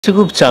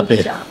খুব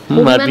চাপের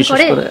আর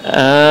বিশেষ করে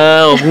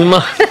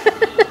অভিমান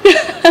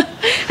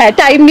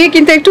টাইম নিয়ে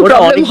কিন্তু একটু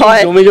প্রবলেম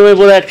হয়, জমে জমে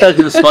পড়ে একটা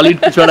সলিড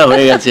পিছড়া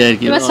হয়ে গেছে আর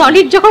কি।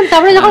 সলিড যখন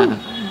তারপরে যখন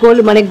গোল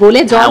মানে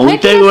গোলে জল হয়,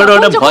 ওইটাই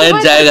ওটা ভয়ের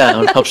জায়গা,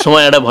 সব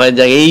সময় একটা ভয়ের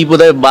জায়গা। এই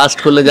বোধহয় বাস্ট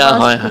করলে যা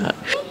হয়। হ্যাঁ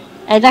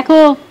এই দেখো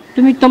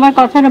তুমি তোমার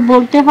কথাটা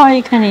বলতে হয়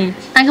এখানে।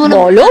 আগে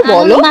বলো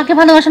বলো, মাকে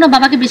ভালোবাসো না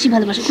বাবাকে বেশি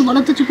ভালোবাসো, একটু বলো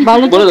তো চুপি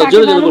বলো বলো,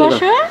 জোরে জোরে বলো।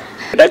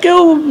 এটা কেউ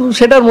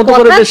সেটার মতো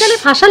করে বেশ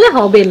ফাঁসালে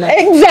হবে না।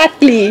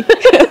 এক্স্যাক্টলি,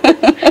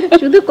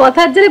 শুধু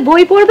কথার জালে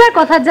বই পড়বে আর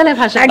কথার জালে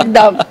ভাষা,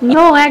 একদম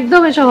নো,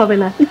 একদম এসব হবে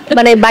না।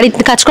 মানে বাড়ির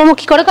কাজকর্ম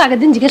কি করে আগের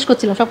দিন জিজ্ঞেস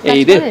করছিলাম, সব কাজ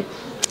করে।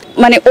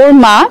 মানে ওর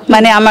মা,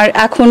 মানে আমার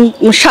এখন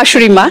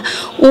শাশুড়ি মা,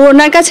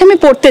 ওনার কাছে আমি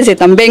পড়তে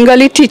যেতাম,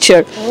 বেঙ্গলি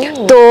টিচার।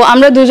 তো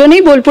আমরা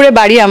দুজনেই বোলপুরে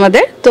বাড়ি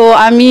আমাদের। তো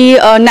আমি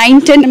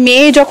 9-10 মে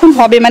যখন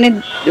হবে, মানে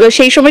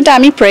সেই সময়টা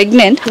আমি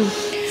প্রেগনেন্ট।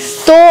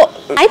 তো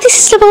দিস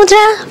ইজ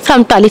সুমিত্রা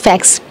ফ্রম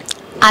টলিফ্যাক্স।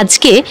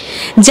 আজকে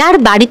যার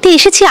বাড়িতে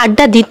এসেছি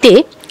আড্ডা দিতে,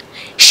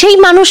 সেই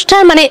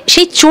মানুষটার মানে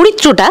সেই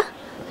চরিত্রটা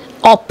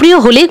অপ্রিয়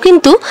হলেও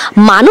কিন্তু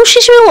মানুষ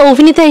হিসেবে ও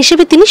অভিনেতা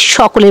হিসেবে তিনি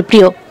সকলের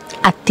প্রিয়।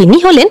 আর তিনি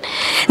হলেন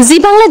জি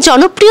বাংলার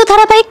জনপ্রিয়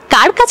ধারাবাহিক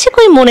কার কাছে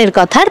কই মনের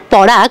কথার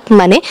পরাগ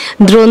মানে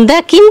দ্রোণদা।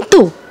 কিন্তু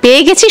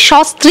পেয়ে গেছি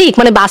সস্ত্রীক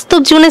মানে বাস্তব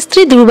জীবনের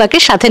স্ত্রী ধ্রুবাকে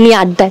সাথে নিয়ে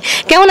আড্ডায়।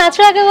 কেমন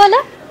আছো আগে বলো?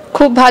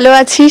 খুব ভালো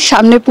আছি,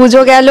 সামনে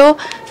পুজো গেল,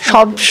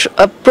 সব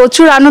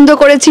প্রচুর আনন্দ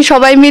করেছি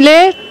সবাই মিলে,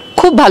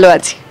 খুব ভালো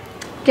আছি।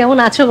 কেমন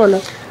আছো বলো?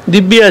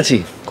 দিব্যি আছি,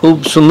 খুব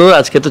সুন্দর।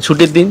 আজকে তো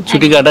ছুটির দিন,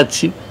 ছুটি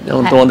কাটাচ্ছি,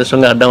 যেমন তোমাদের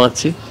সঙ্গে আড্ডা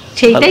মারছি।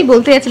 সেইটাই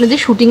বলতে যাচ্ছিলাম যে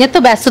শুটিং এর তো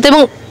ব্যস্ততা,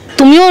 এবং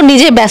তুমিও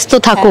নিজে ব্যস্ত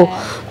থাকো,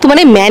 তো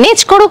মানে ম্যানেজ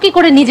করো কি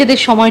করে নিজেদের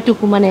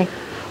সময়টুকু? মানে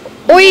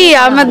ওই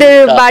আমাদের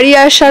বাড়ি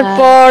আসার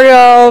পর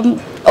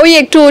ওই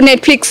একটু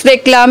নেটফ্লিক্স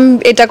দেখলাম,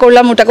 এটা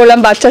করলাম ওটা করলাম,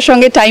 বাচ্চার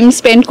সঙ্গে টাইম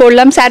স্পেন্ড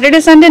করলাম। স্যাটারডে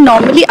সানডে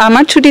নর্মালি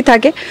আমার ছুটি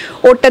থাকে,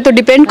 ওরটা তো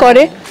ডিপেন্ড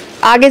করে।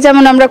 আগে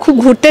যেমন আমরা খুব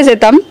ঘুরতে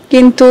যেতাম,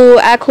 কিন্তু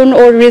এখন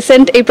ওর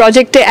রিসেন্ট এই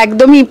প্রজেক্টে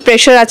একদমই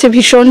প্রেশার আছে,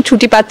 ভীষণ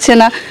ছুটি পাচ্ছে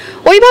না,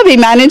 ওইভাবেই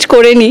ম্যানেজ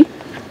করে নি।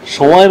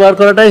 সময় বার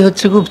করাটাই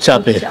হচ্ছে খুব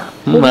চাপের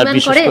আর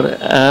বিশেষ করে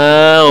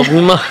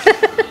অভিমান।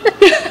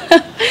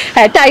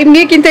 হ্যাঁ, টাইম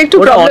নিয়ে কিন্তু একটু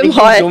প্রবলেম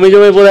হয়, জমে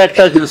জমে পড়ে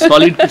একটা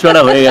সলিড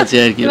পিছড়া হয়ে গেছে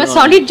আর কি।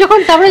 সলিড যখন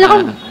তারপরে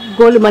যখন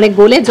গোল মানে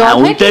গোলে জল হয়,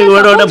 ওইটাই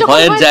ওটা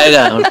ভয়ের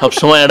জায়গা, সব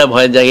সময় একটা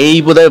ভয়ের জায়গা। এই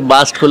বোধহয়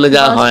বাস্ট করলে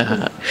যা হয়।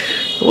 হ্যাঁ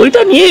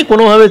ওইটা নিয়ে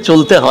কোনোভাবে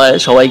চলতে হয়,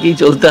 সবাইকেই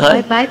চলতে হয়।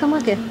 ভাই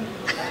তোমাকে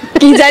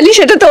কি জানি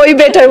সেটা তো ওই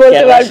বেটার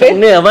বলতে পারবে।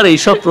 আবার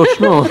এইসব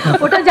প্রশ্ন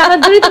ওটা জানার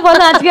জন্যই তো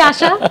বলো আজকে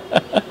আসা।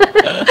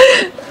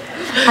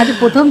 আচ্ছা,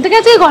 প্রথম থেকে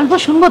আজকে গল্প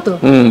শুনবো তো।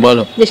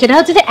 বলো। যে সেটা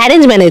হচ্ছে যে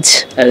অ্যারেঞ্জ ম্যারেজ,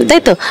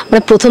 তাই তো?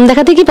 মানে প্রথম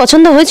দেখাতে কি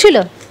পছন্দ হয়েছিল?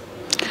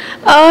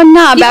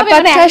 না,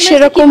 ব্যাপারটা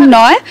সেরকম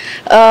নয়।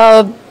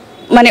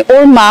 মানে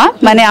ওর মা,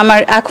 মানে আমার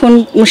এখন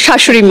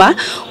শাশুড়ি মা,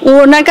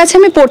 ওনার কাছে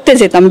আমি পড়তে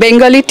যেতাম,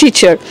 বেঙ্গলি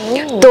টিচার।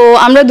 তো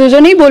আমরা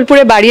দুজনেই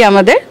বোলপুরে বাড়ি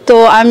আমাদের। তো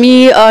আমি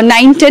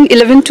 9, 10,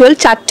 11, 12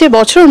 4টে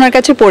বছর ওনার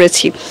কাছে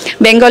পড়েছি,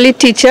 বেঙ্গলি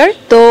টিচার।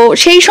 তো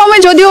সেই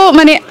সময় যদিও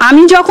মানে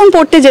আমি যখন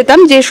পড়তে যেতাম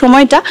যে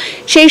সময়টা,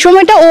 সেই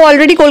সময়টা ও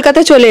অলরেডি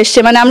কলকাতা চলে এসছে,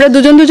 মানে আমরা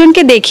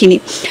দুজনকে দেখিনি।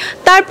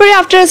 তারপরে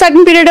after a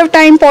certain period of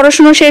time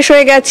পড়াশুনো শেষ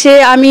হয়ে গেছে,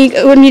 আমি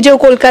নিজেও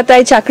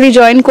কলকাতায় চাকরি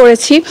জয়েন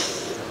করেছি।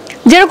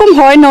 যেরকম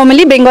হয়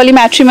নর্মালি বেঙ্গলি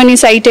ম্যাট্রিমনি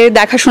সাইটে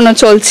দেখাশোনা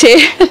চলছে।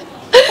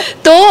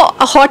 তো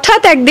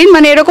হঠাৎ একদিন,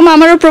 মানে এরকম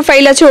আমারও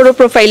প্রোফাইল আছে ওরও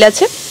প্রোফাইল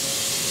আছে,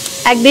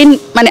 একদিন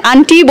মানে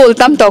আন্টি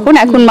বলতাম তখন,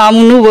 এখন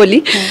মামুনু বলি।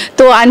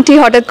 তো আন্টি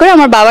হঠাৎ করে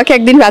আমার বাবাকে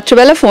একদিন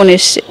রাত্রেবেলা ফোন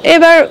এসছে।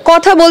 এবার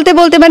কথা বলতে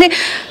বলতে, মানে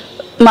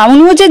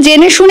মামুনু যে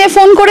জেনে শুনে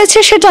ফোন করেছে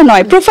সেটা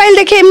নয়, প্রোফাইল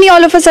দেখে এমনি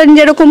অল অফ আ সাডেন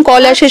যেরকম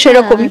কল আসে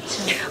সেরকমই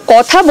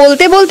কথা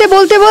বলতে বলতে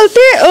বলতে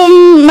বলতে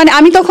মানে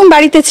আমি তখন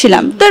বাড়িতে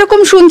ছিলাম, তো এরকম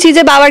শুনছি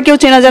যে বাবার কেউ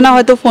চেনা জানা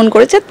হয়তো ফোন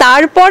করেছে।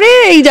 তারপরে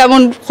এই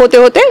যেমন হতে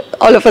হতে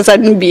অল অফ আ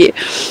সাডেন বিয়ে।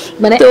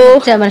 মানে তো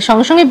মানে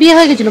সঙ্গে সঙ্গে বিয়ে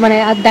হয়ে গেছিল, মানে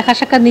আর দেখা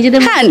সাক্ষাৎ নিজেদের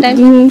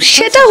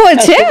সেটা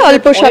হয়েছে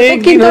অল্প স্বল্প,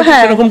 কিন্তু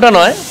হ্যাঁ এরকমটা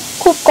নয়,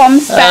 খুব কম।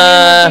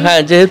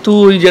 হ্যাঁ যেহেতু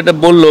ওই যেটা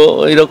বললো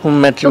এরকম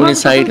ম্যাট্রিমনি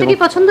সাইট কি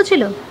পছন্দ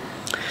ছিল?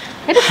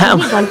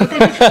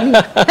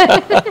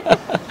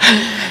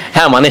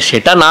 হ্যাঁ মানে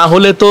সেটা না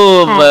হলে তো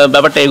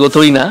ব্যাপারটা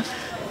এগোতোই না,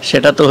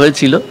 সেটা তো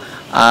হয়েছিল।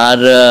 আর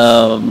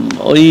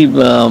ওই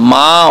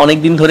মা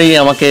অনেকদিন ধরেই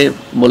আমাকে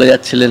বলে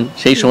যাচ্ছিলেন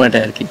সেই সময়টা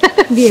আর কি,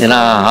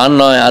 না আর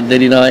নয়, আর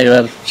দেরি নয়,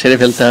 এবার সেরে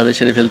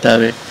ফেলতে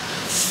হবে।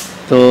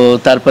 তো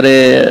তারপরে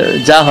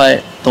যা হয়,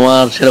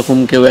 তোমার সেরকম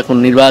কেউ এখন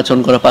নির্বাচন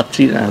করা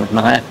পাত্রী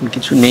না, এখন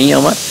কিছু নেই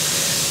আমার।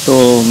 তো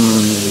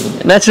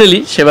ন্যাচারালি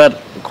সেবার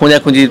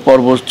খোঁজাখুঁজির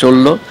পর্ব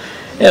চললো,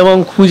 এবং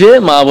খুঁজে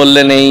মা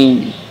বললেন এই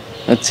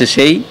হচ্ছে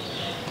সেই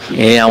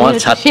আমার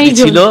ছাত্রী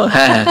ছিল।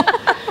 হ্যাঁ,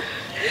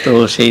 তো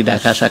সেই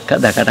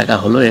দেখা টাকা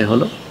হলো,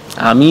 হলো।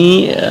 আমি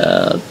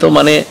তো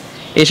মানে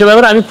এইসব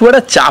ব্যাপারে আমি খুব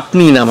একটা চাপ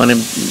নিই না, মানে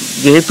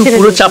যেহেতু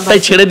পুরো চাপটাই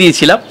ছেড়ে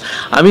দিয়েছিলাম।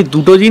 আমি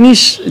দুটো জিনিস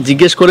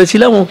জিজ্ঞেস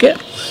করেছিলাম ওকে,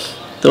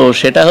 তো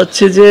সেটা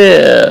হচ্ছে যে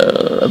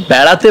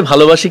বেড়াতে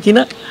ভালোবাসে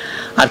কিনা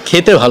আর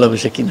খেতে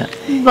ভালোবাসে কিনা,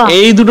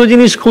 এই দুটো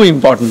জিনিস খুব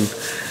ইম্পর্টেন্ট।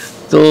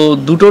 তো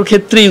দুটোর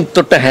ক্ষেত্রেই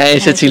উত্তরটা হ্যাঁ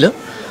এসেছিল।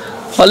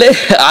 ফলে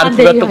আর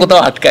খুব একটা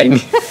কোথাও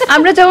আটকায়নি।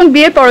 আমরা যেমন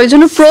বিয়ের পর ওই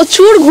জন্য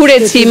প্রচুর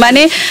ঘুরেছি,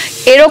 মানে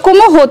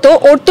এরকমও হতো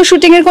ওর তো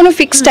শুটিং এর কোনো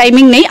ফিক্স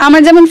টাইমিং নেই,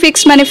 আমার যেমন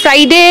ফিক্স মানে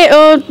ফ্রাইডে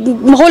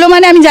হলো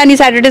মানে আমি জানি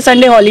স্যাটারডে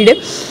সানডে হলিডে,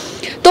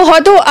 তো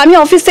হয়তো আমি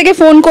অফিস থেকে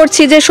ফোন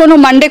করছি যে শোনো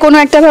মানডে কোনো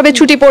একটা ভাবে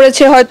ছুটি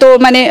পড়েছে, হয়তো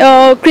মানে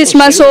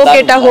ক্রিসমাস হোক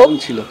এটা হোক,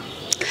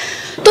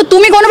 তো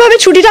তুমি কোনোভাবে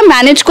ছুটিটা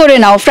ম্যানেজ করে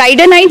নাও।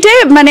 ফ্রাইডে নাইটে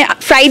মানে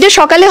ফ্রাইডে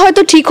সকালে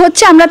হয়তো ঠিক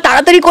হচ্ছে, আমরা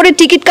তাড়াতাড়ি করে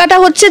টিকিট কাটা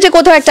হচ্ছে যে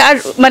কোথাও একটা, আর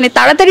মানে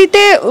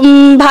তাড়াতাড়িতে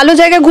ভালো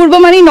জায়গায় ঘুরবো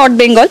মানে নর্থ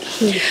বেঙ্গল।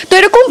 তো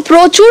এরকম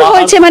প্রচুর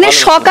হয়েছে, মানে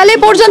সকালে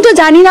পর্যন্ত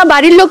জানি না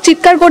বাড়ির লোক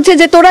চিৎকার করছে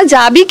যে তোরা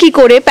যাবি কি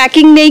করে,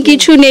 প্যাকিং নেই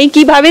কিছু নেই,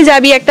 কিভাবে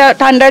যাবি একটা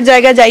ঠান্ডার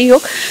জায়গা, যাই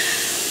হোক।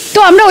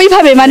 তো আমরা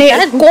ওইভাবে মানে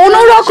কোন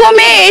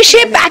রকমে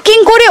এসে প্যাকিং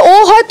করে, ও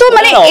হয়তো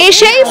মানে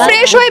এসেই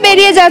ফ্রেশ হয়ে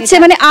বেরিয়ে যাচ্ছে,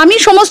 মানে আমি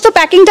সমস্ত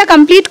প্যাকিংটা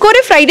কমপ্লিট করে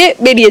ফ্রাইডে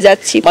বেরিয়ে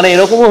যাচ্ছি। মানে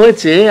এরকমও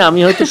হয়েছে আমি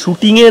হয়তো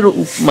শুটিং এর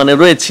মানে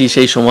রয়েছি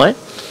সেই সময়,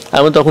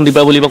 আমি তখন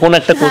দীপাবলি বা কোনো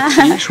একটা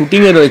করছি,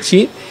 শুটিং এ রয়েছি,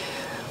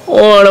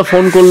 ও একটা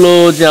ফোন করলো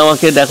যে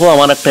আমাকে দেখো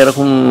আমার একটা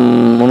এরকম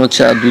মনে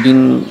হচ্ছে 2 দিন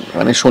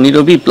মানে শনি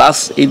রবি প্লাস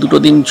এই 2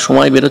 দিন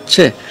সময়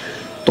বেরোচ্ছে,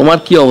 তোমার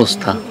কি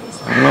অবস্থা?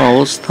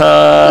 অবস্থা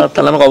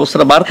তাহলে আমাকে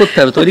অবস্থাটা বার করতে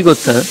হবে, তৈরি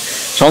করতে হবে।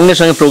 সঙ্গে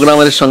সঙ্গে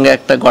প্রোগ্রামারের সঙ্গে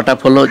একটা গটাপ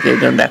হলো যে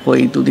দেখো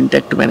এই 2 দিনটা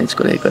একটু ম্যানেজ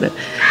করে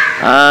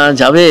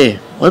যাবে,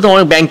 হয়তো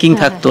অনেক ব্যাংকিং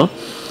থাকতো,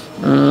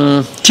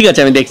 ঠিক আছে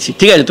আমি দেখছি,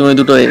 ঠিক আছে তুমি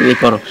দুটো ইয়ে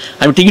করো,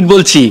 আমি টিকিট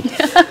বলছি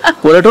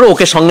করে টোর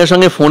ওকে সঙ্গে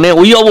সঙ্গে ফোনে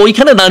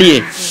ওইখানে দাঁড়িয়ে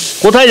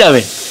কোথায়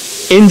যাবে,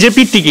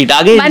 এনজেপির টিকিট,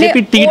 আগে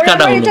এনজেপির টিকিট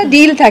কাটা হলো, এটা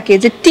ডিল থাকে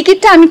যে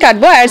টিকিটটা আমি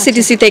কাটবো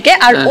আইআরসিটিসি থেকে,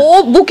 আর ও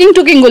বুকিং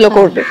টুকিং গুলো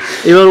করবে।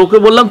 এবার ওকে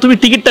বললাম তুমি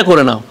টিকিটটা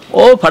করে নাও,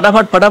 ও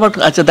ফাটাফাট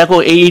আচ্ছা দেখো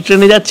এই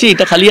ট্রেনে যাচ্ছি,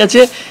 এটা খালি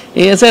আছে,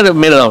 এই স্যার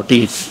মেরে দাও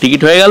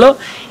টিকিট হয়ে গেল।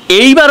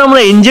 এইবার আমরা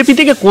এনজেপি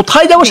থেকে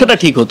কোথায় যাব সেটা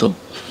ঠিক হতো,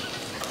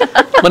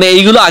 মানে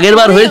এইগুলো আগের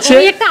বার হয়েছে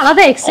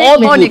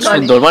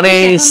সুন্দর, মানে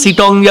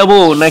সিটং যাব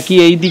নাকি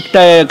এই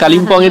দিকটায়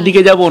কালিম্পং এর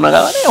দিকে যাব না,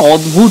 মানে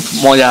অদ্ভুত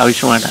মজা ওই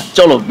সময়টা।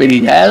 চলো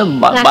বেরিয়ে যায়,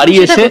 বাড়ি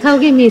এসে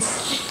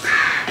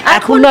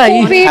এখন না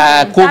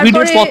কোভিড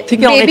এর পর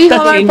থেকে অনেকটা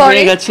চেঞ্জ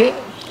হয়ে গেছে।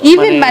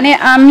 ইভেন মানে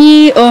আমি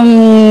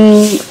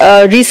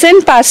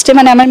রিসেন্ট পাস্টে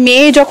মানে আমার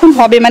মেয়ে যখন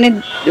হবে মানে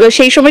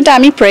সেই সময়টা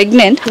আমি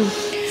প্রেগনেন্ট,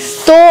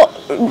 তো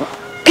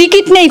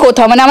টিকিট নেই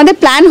কোথাও, মানে আমাদের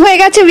প্ল্যান হয়ে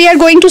গেছে we are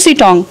going to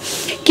Sittong,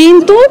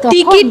 কিন্তু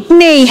টিকিট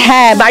নেই।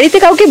 হ্যাঁ, বাড়িতে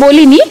কাউকে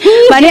বলিনি,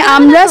 মানে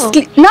আমরা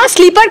না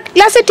স্লিপার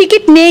ক্লাসে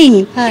টিকিট নেই,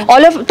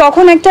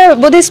 তখন একটা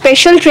বোধহয়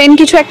স্পেশাল ট্রেন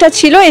কিছু একটা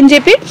ছিল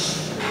এনজেপির,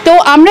 তো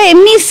আমরা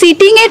এমনি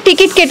সিটিং এর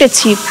টিকিট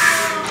কেটেছি।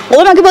 ও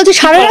আমাকে বলছে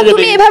সারা রাত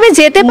তুমি এভাবে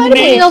যেতে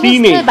পারবে?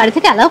 বাড়ি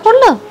থেকে অ্যালাউ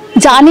করলো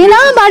জানি না,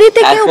 বাড়িতে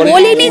কেউ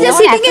বলেনি যে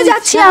সিটিং এ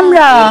যাচ্ছি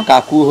আমরা।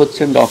 কাকু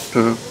হচ্ছেন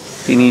ডক্টর,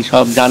 তিনি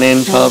সব জানেন,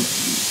 সব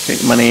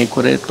মানে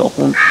করে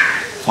তখন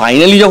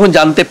ফাইনালি যখন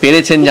জানতে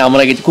পেরেছেন যে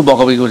আমরা গেছি, খুব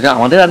বকাবকি করেছে,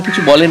 আমাদের আর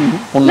কিছু বলেননি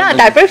না।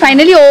 তারপর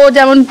ফাইনালি ও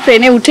যেমন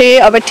ট্রেনে উঠে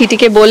আবার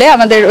টিটিকে বলে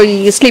আমাদের ওই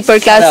স্লিপার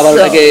ক্লাস আবার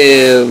ওটাকে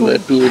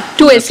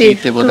 2 এসি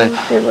তে বোধহয়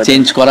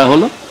চেঞ্জ করা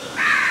হলো,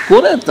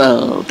 করে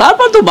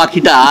তারপর তো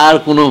বাকিটা আর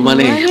কোনো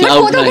মানে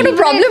কোনো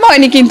প্রবলেম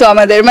হয়নি, কিন্তু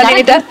আমাদের মানে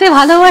এটা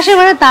ভালোবাসে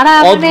মানে তারা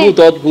অদ্ভুত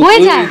অদ্ভুত হয়ে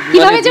যায়,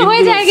 কিভাবে যে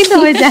হয়ে যায় কিন্তু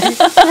হয়ে যায়,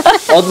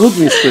 অদ্ভুত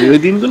মিস করি ওই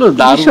দিনগুলো,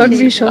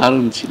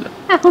 দারুণ ছিল।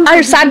 আর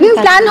সাডেন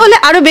প্ল্যান হলে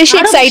আরো বেশি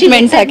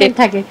এক্সাইটমেন্ট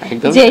থাকে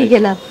যে এই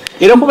গেলাম।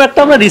 এরকম একটা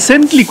আমরা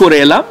রিসেন্টলি করে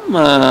এলাম,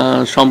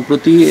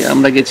 সম্প্রতি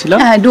আমরা গেছিলাম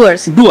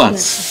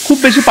ডুয়ার্স, খুব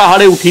বেশি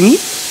পাহাড়ে উঠিনি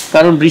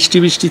কারণ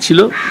বৃষ্টি ছিল,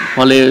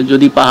 ফলে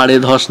যদি পাহাড়ে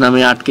ধস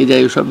নামে আটকে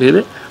যায় ওসব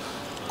ভেবে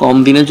কম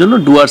দিনের জন্য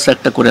ডুয়ার্স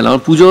একটা করে এলাম।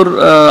 পুজোর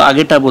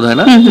আগেটা বোধহয়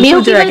না,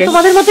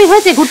 তোমাদের মতই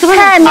হয়েছে ঘুরতে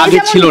পারো? আগে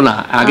ছিল না,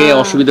 আগে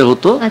অসুবিধা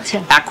হতো,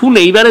 এখন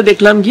এইবারে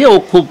দেখলাম গিয়ে ও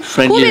খুব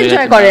ফ্রেন্ডলি হয়ে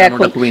গেছে, করে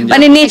এখন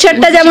মানে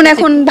নেচারটা যেমন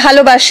এখন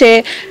ভালোবাসে,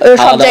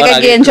 সব জায়গায়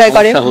গিয়ে এনজয়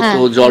করে,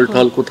 জল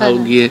টল কোথাও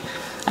গিয়ে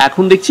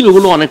এখন দেখছি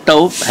ওগুলো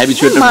অনেকটাও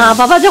হ্যাবিচুয়েটেড। মা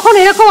বাবা যখন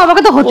এরকম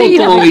আমাকে তো হতেই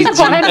হবে,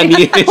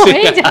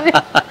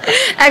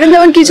 এখন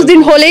যেমন কিছুদিন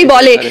হলেই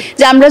বলে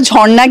যে আমরা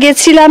ঝর্ণা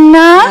গেছিলাম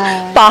না,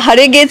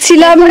 পাহাড়ে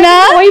গেছিলাম না,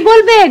 ওই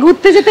বলবে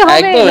ঘুরতে যেতে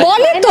হবে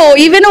বলে, তো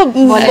ইভেন ও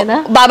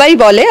বাবাই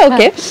বলে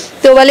ওকে,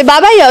 তো বলে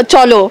বাবাই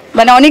চলো,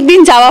 মানে অনেকদিন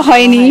যাওয়া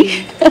হয়নি,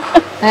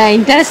 হ্যাঁ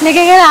ইন্টারেস্ট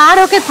লেগে গেলে আর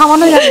ওকে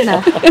থামানো যাবে না,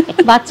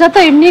 বাচ্চা তো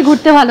এমনি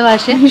ঘুরতে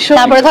ভালোবাসে।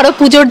 তারপরে ধরো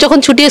পুজোর যখন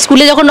ছুটি,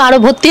 স্কুলে যখন আরো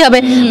ভর্তি হবে,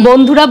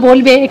 বন্ধুরা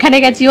বলবে এখানে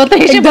গেছি, ও তো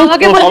এসে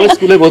বাবাকে বলবে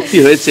স্কুলে ভর্তি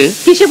হয়েছে,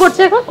 কিসে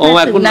পড়ছে এখন? ও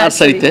এখন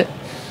নার্সারিতে,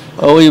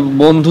 ওই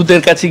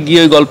বন্ধুদের কাছে গিয়ে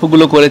ওই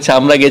গল্পগুলো করেছে,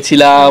 আমরা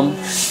গেছিলাম,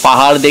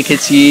 পাহাড়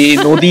দেখেছি,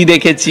 নদী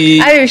দেখেছি।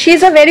 আর she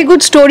is a very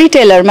good story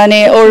teller, মানে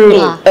ওর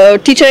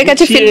টিচারের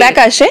কাছে ফিডব্যাক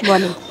আসে,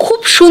 খুব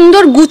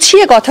সুন্দর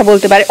গুছিয়ে কথা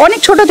বলতে পারে অনেক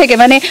ছোট থেকে,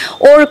 মানে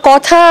ওর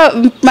কথা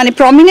মানে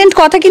প্রমিনেন্ট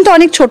কথা কিন্তু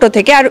অনেক ছোট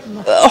থেকে। আর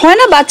হয়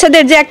না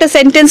বাচ্চাদের যে একটা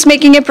সেন্টেন্স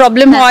মেকিং এ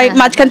প্রবলেম হয়,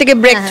 মাঝখান থেকে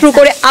ব্রেক থ্রু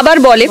করে আবার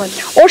বলে,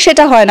 ওর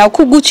সেটা হয় না, ও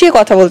খুব গুছিয়ে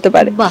কথা বলতে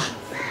পারে।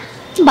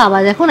 বাবা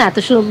যখন এত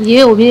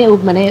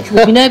মানে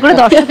অভিনয় করে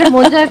দর্শকের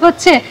মন জয়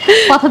করছে,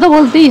 কথা তো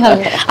বলতেই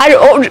হবে। আর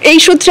এই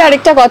সূত্রে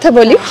আরেকটা কথা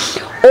বলি,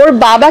 ওর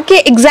বাবাকে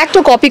এক্স্যাক্ট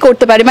কপি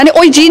করতে পারে, মানে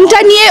ওই জিনটা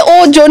নিয়ে ও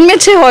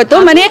জন্মেছে হয়তো,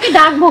 মানে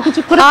ডাকবো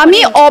কিছু করে, আমি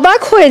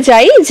অবাক হয়ে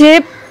যাই যে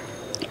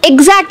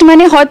এক্স্যাক্ট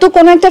মানে হয়তো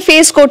কোনো একটা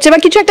ফেস করছে বা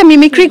কিছু একটা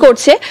মিমিক্রি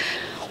করছে,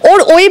 ওর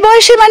ওই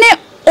বয়সে মানে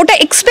ওটা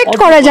এক্সপেক্ট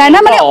করা যায় না,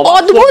 মানে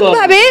অদ্ভুত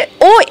ভাবে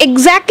ও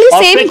এক্স্যাক্টলি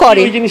সেম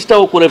করে। এই জিনিসটা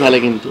ও করে ফেলে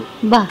কিন্তু।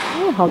 বাহ,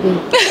 হবে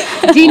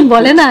জিন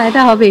বলে না,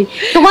 এটা হবে।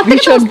 তোমার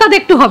থেকে ওস্তাদ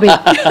একটু হবে,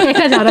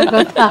 এটা জানার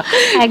কথা।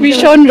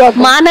 ভীষণ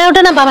রকম। মা না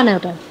ওটা না বাবা না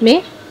ওটা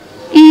মেয়ে?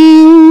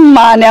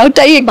 মানে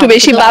ওটাই একটু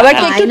বেশি,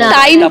 বাবাকে একটু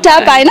টাইমটা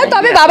পায় না।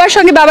 তবে বাবার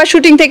সঙ্গে, বাবার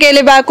শুটিং থেকে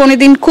এলে বা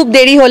কোনোদিন খুব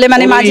দেরি হলে,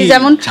 মানে মাঝে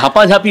যেমন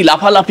ঝাপাঝাপি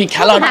লাফালাফি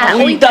খেলা,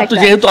 ওইটা তো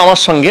যেহেতু আমার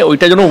সঙ্গে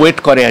ওইটা জন্য ওয়েট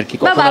করে আর কি।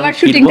 বাবার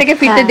শুটিং থেকে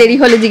ফিরতে দেরি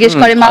হলে জিজ্ঞেস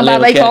করে, মা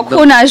বাবাই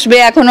কখন আসবে,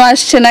 এখনো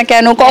আসছে না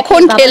কেন,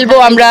 কখন খেলবো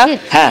আমরা।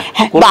 হ্যাঁ,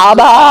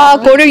 বাবা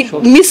করে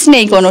মিস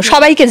নেই কোনো,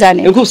 সবাইকে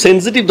জানে। খুব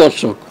সেনসিটিভ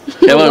দর্শক,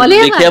 এবার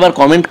দেখে আবার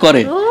কমেন্ট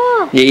করে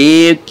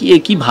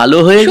কি ভালো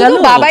হয়ে গেল।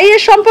 বাবাই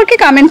এর সম্পর্কে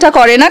কমেন্টটা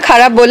করে না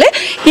খারাপ বলে,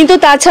 কিন্তু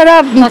তাছাড়া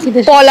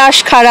পলাশ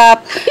খারাপ,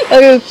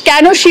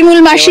 কেন শিমুল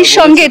মাসির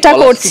সঙ্গে এটা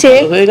করছে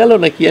হয়ে গেল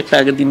নাকি একটা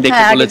আগের দিন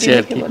দেখে বলেছে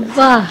আর কি।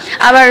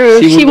 আবার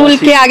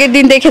শিমুলকে আগের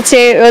দিন দেখেছে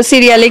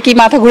সিরিয়ালে কি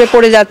মাথা ঘুরে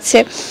পড়ে যাচ্ছে,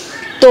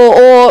 তো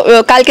ও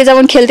কালকে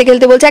যেমন খেলতে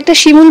খেলতে বলছে একটা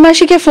শিমুল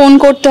মাসিকে ফোন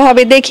করতে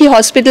হবে, দেখি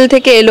হসপিটাল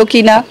থেকে এলো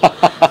কিনা।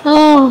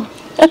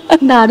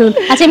 দারুণ।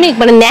 আচ্ছা এমনি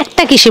মানে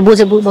ন্যাকটা কিসে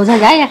বোঝা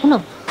যায় এখনো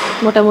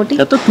মোটামুটি?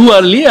 এটা তো টু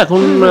আর্লি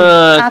এখন।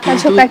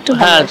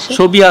 হ্যাঁ,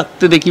 ছবি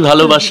আঁকতে দেখি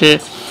ভালোবাসে,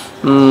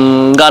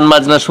 গান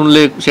বাজনা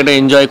শুনলে সেটা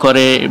এনজয়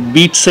করে,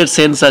 বিটস এর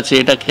সেন্স আছে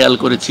এটা খেয়াল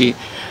করেছি।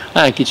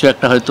 হ্যাঁ, কিছু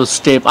একটা হয়তো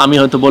স্টেপ আমি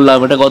হয়তো বললাম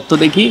এটা গত্ত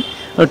দেখি,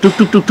 টুক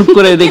টুক টুক টুক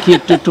করে দেখি,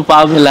 একটু একটু পা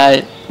ভেলায়,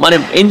 মানে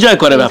এনজয়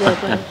করে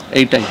ব্যাপারটা,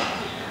 এইটাই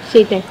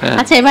সেটাই।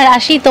 আচ্ছা এবার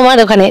আসি তোমার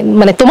ওখানে,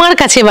 মানে তোমার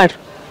কাছে এবার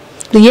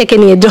ইয়েকে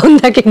নিয়ে,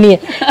 জন্দাকে নিয়ে।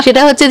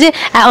 সেটা হচ্ছে যে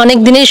অনেক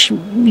দিনের,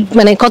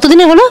 মানে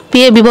কতদিনের হলো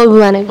বিয়ে বিবাহ?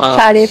 মানে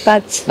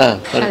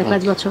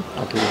 5.5 বছর।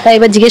 তাই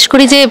এবার জিজ্ঞেস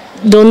করি যে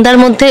জন্দার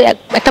মধ্যে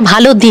একটা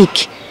ভালো দিক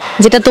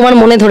যেটা তোমার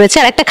মনে ধরেছে,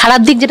 আর একটা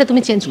খারাপ দিক যেটা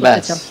তুমি চেঞ্জ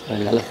করতে চাও।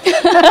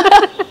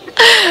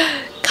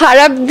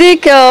 খারাপ দিক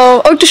ও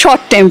একটু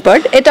শর্ট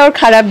টেম্পার্ড, এটা ওর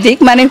খারাপ দিক,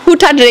 মানে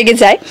হুটহাট রেগে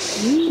যায়।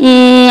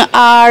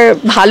 আর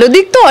ভালো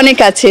দিক তো অনেক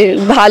আছে,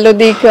 ভালো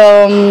দিক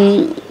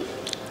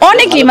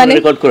অনেকই, মানে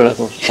রেকর্ড করে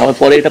রাখো, আমার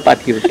পরে এটা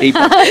পাঠিয়ে এই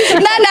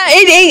না না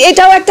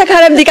এটাও একটা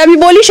খারাপ দিক, আমি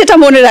বলি সেটা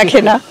মনে রাখে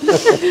না।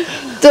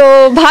 তো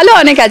ভালো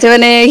অনেক আছে,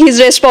 মানে he is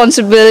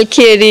responsible,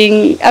 caring,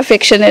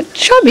 affectionate,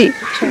 সবই।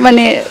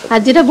 মানে আর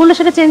যেটা বললো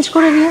সেটা চেঞ্জ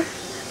করে নিয়ে,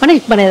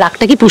 মানে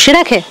রাগটা কি পুষে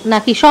রাখে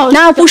নাকি?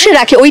 না, পুষে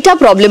রাখে, ওইটা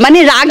প্রবলেম। মানে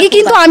রাগে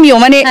কিন্তু আমিও,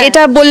 মানে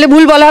এটা বললে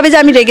ভুল বলা হবে যে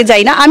আমি রেগে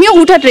যাই না, আমিও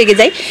হুটহাট রেগে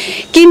যাই,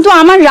 কিন্তু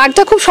আমার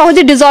রাগটা খুব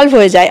সহজে ডিজলভ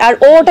হয়ে যায়, আর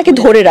ও ওটাকে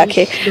ধরে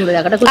রাখে।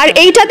 আর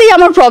এইটাতেই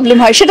আমার প্রবলেম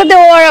হয়, সেটাতে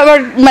ও আবার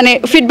মানে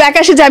ফিডব্যাক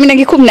আসে যে আমি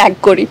নাকি খুব ন্যাগ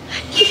করি।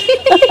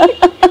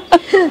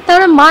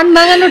 তাহলে মান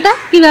ভাঙানোটা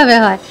কিভাবে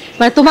হয়?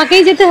 মানে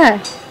তোমাকেই যেতে হয়,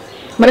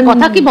 মানে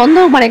কথা কি বন্ধ,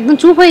 মানে একদম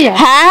চুপ হয়ে যায়?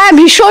 হ্যাঁ,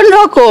 ভীষণ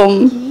রকম,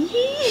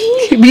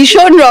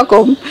 ভীষণ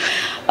রকম।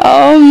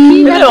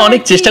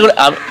 অনেক চেষ্টা করে,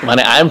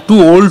 মানে I am two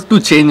old to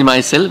change my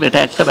self, এটা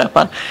একটা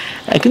ব্যাপার,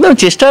 কিন্তু আমি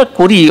চেষ্টা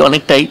করি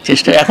অনেকটাই,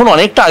 চেষ্টা এখন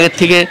অনেকটা আগের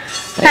থেকে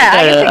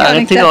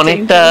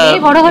অনেকটা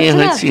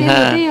হয়েছি।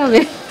 হ্যাঁ,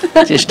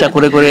 চেষ্টা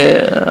করে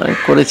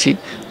করেছি।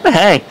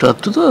 হ্যাঁ, একটু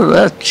একটু তো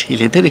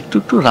ছেলেদের একটু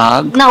একটু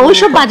রাগ, না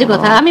ওইসব বাজে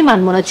কথা আমি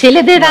মানবো না,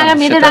 ছেলেদের রাগ আর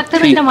মেয়েদের রাগটা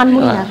এটা মানবো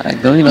না,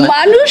 একদমই নয়,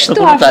 মানুষ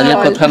তো কাজের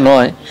কথা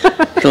নয়।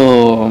 তো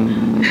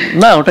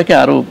না, ওটাকে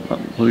আরো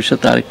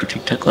ভবিষ্যতে আর একটু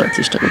ঠিকঠাক করার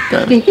চেষ্টা করতে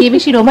হবে। কে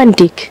বেশি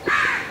রোমান্টিক?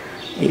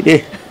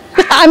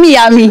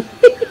 আমি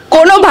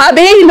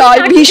কোনোভাবেই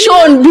নয়,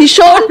 ভীষণ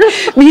ভীষণ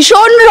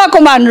ভীষণ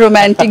রকম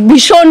আনরোম্যান্টিক,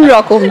 ভীষণ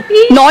রকম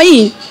নয়।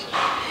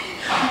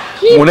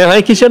 মনে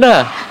হয় কি সেটা,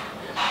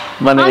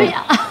 মানে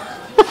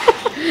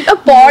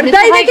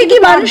পর্দায় দেখে কি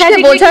মানুষকে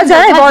বোঝা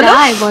যায়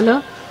বলো?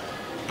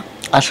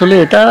 আসলে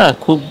এটা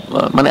খুব,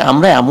 মানে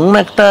আমরা এমন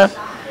একটা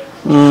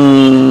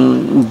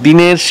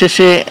দিনের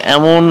শেষে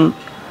এমন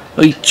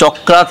ওই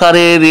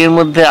চক্রাকারের এর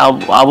মধ্যে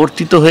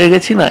আবর্তিত হয়ে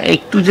গেছি না,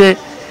 একটু যে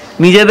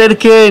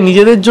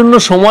নিজেদের জন্য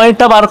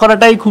সময়টা বার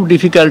করাটাই খুব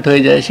ডিফিকাল্ট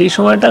হয়ে যায়, সেই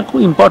সময়টা খুব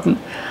ইম্পর্টেন্ট।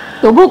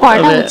 তবু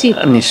করাটা উচিত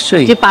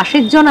নিশ্চয়ই, যে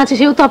পাশের জন আছে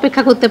সেও তো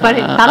অপেক্ষা করতে পারে।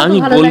 আমি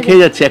গোল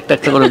খেয়ে যাচ্ছি একটা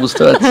একটা করে,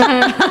 বুঝতে পারছি।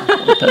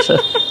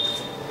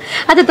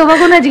 আচ্ছা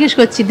তোমাকে না জিজ্ঞেস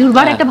করছি,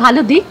 দুর্বার একটা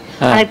ভালো দিক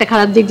আর একটা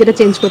খারাপ দিক যেটা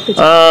চেঞ্জ করতে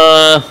চাই।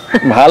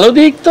 ভালো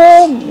দিক তো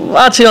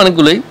আছে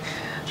অনেকগুলোই,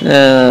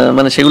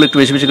 মানে সেগুলো একটু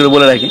বেশি বেশি করে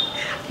বলে রাখি।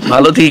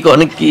 ভালো দিক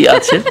অনেক কি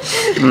আছে,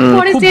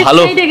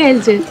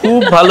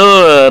 খুব ভালো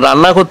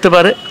রান্না করতে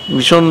পারে,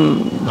 ভীষণ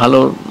ভালো,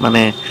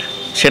 মানে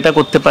সেটা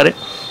করতে পারে।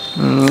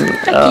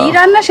 কি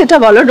রান্না সেটা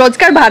বলো?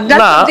 রোজকার ভাত ডাল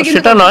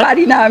সেটা নয়,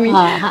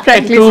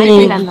 একটু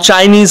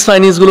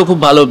চাইনিজ গুলো খুব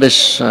ভালো, বেশ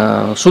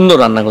সুন্দর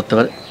রান্না করতে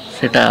পারে,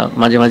 সেটা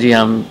মাঝে মাঝে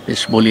আমি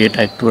বেশ বলি এটা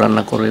একটু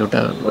রান্না করে,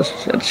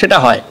 সেটা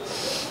হয়,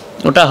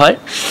 ওটা হয়।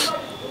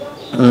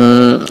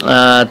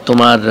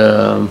 তোমার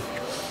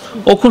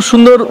ও খুব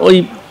সুন্দর ওই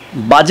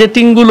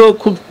বাজেটিং গুলো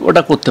খুব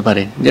ওটা করতে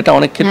পারে, যেটা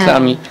অনেক ক্ষেত্রে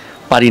আমি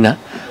পারি না।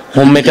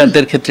 হোম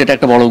মেকারদের ক্ষেত্রে এটা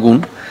একটা বড় গুণ,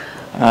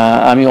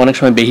 আমি অনেক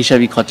সময়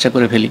বেহিসাবি খরচা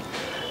করে ফেলি।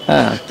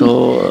 হ্যাঁ, তো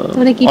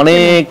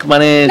অনেক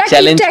মানে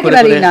চ্যালেঞ্জ করে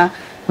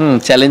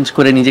চ্যালেঞ্জ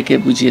করে নিজেকে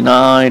বুঝিয়ে না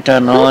এটা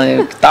নয়,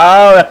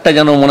 তাও একটা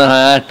যেন মনে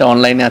হয় একটা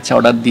অনলাইনে আছে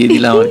অর্ডার দিয়ে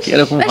দিলাম আর কি,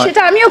 এরকম হয়।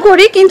 সেটা আমিও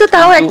করি, কিন্তু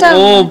তাও একটা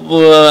ও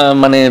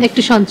মানে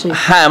একটু সঞ্চয়,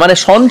 হ্যাঁ মানে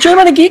সঞ্চয়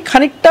মানে কি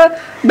খানিকটা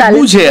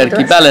বুঝে আর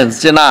কি, ব্যালেন্স,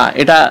 যে না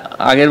এটা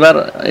আগেরবার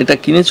এটা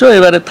কিনেছো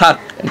এবারে থাক,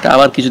 এটা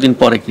আবার কিছুদিন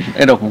পরে কিন,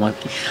 এরকম আর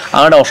কি।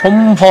 আমার একটা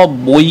অসম্ভব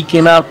বই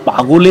কেনার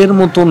পাগলের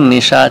মতন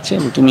নেশা আছে।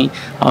 তুমি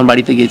আমার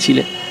বাড়িতে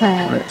গেছিলে,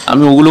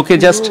 আমি ওগুলোকে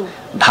জাস্ট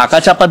ঢাকা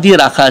চাপা দিয়ে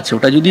রাখা আছে,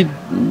 ওটা যদি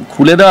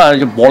খুলে দেওয়া হয়,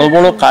 যে বড়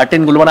বড়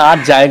কার্টেন গুলো, মানে আর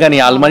জায়গা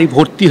নেই, আলমারি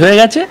ভর্তি হয়ে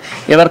গেছে,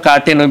 এবার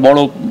কার্টেন ওই বড়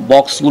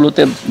বক্স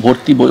গুলোতে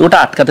ভর্তি বই, ওটা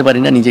আটকাতে পারি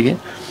না নিজেকে।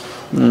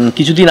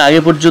 কিছুদিন আগে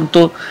পর্যন্ত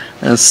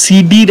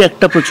সিডির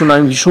একটা প্রচুর,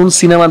 আমি ভীষণ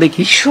সিনেমা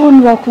দেখি, ভীষণ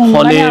রকম,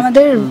 মানে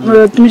আমাদের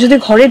তুমি যদি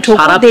ঘরে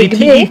ঢোকো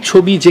দেখবে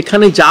ছবি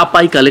যেখানে যা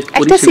পাই কালেক্ট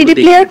করি। একটা সিডি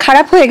প্লেয়ার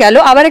খারাপ হয়ে গেল,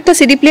 আবার একটা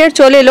সিডি প্লেয়ার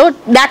চলে এলো,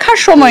 দেখার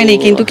সময় নেই,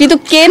 কিন্তু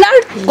কেনার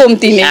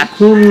কমতি নেই।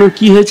 এখন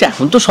কি হয়েছে,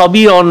 এখন তো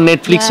সবই অন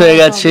নেটফ্লিক্স হয়ে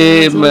গেছে,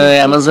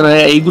 অ্যামাজন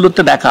হয়ে,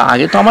 এইগুলোতে দেখা।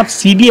 আগে তো আমার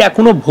সিডি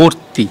এখনো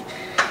ভর্তি,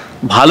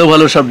 ভালো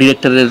ভালো সব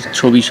ডিরেক্টরের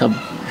ছবি সব,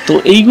 তো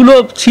এইগুলো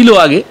ছিল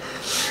আগে।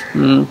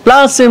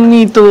 প্লাস এমনি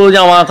তো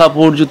জামা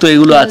কাপড় জুতো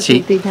এগুলো আছে,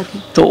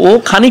 তো ও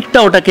খানিকটা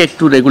ওটাকে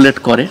একটু রেগুলেট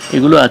করে,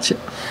 এগুলো আছে।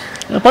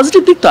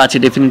 পজিটিভ দিক তো আছে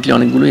ডেফিনেটলি,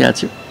 অনেকগুলোই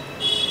আছে।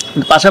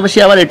 পাশাপাশি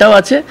আবার এটাও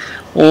আছে,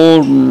 ও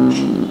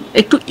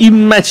একটু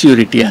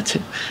ইম্যাচিউরিটি আছে,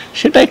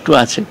 সেটা একটু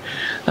আছে,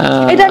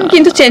 এটা আমি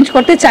কিন্তু চেঞ্জ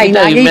করতে চাই না,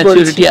 আগেই বলছি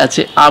ইম্যাচিউরিটি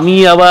আছে। আমি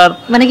আবার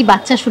মানে কি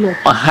বাচ্চা সুলভ,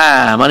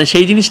 হ্যাঁ মানে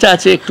সেই জিনিসটা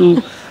আছে, একটু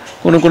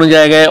কোনো কোনো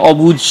জায়গায়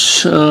অবুঝ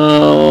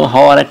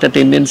হওয়ার একটা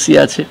টেন্ডেন্সি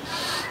আছে।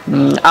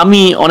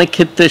 আমি অনেক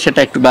ক্ষেত্রে সেটা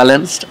একটু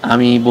ব্যালেন্সড,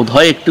 আমি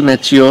বোধহয় একটু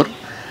ম্যাচিওর,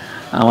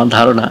 আমার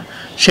ধারণা।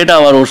 সেটা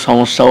আবার ওর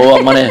সমস্যা, ও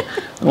মানে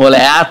বলে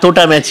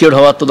এতটা ম্যাচিওর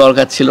হওয়ার তো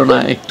দরকার ছিল না,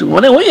 একটু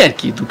মানে ওই আর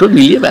কি, দুটো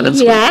মিলিয়ে ব্যালেন্স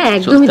করে।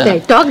 একদমই তাই,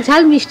 টক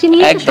ঝাল মিষ্টি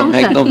নিয়ে একদম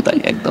একদম তাই,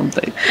 একদম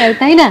তাই,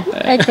 তাই না?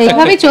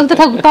 এইভাবেই চলতে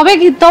থাকুক,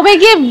 তবে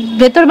গিয়ে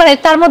ভেতর মানে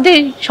তার মধ্যে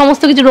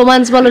সমস্ত কিছু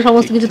রোমান্স বলো,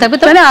 সমস্ত কিছু থাকবে।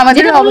 তবে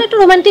আমাদের একটু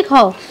রোমান্টিক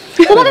হও।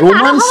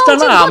 রোমান্সটা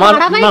না আমার,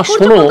 না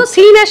শোনো,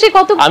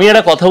 আমি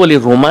একটা কথা বলি,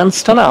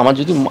 রোমান্সটা না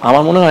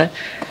আমার মনে হয়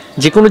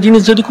যে কোনো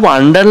জিনিস যদি খুব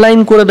আন্ডারলাইন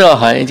করে দেওয়া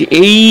হয়, যে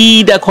এই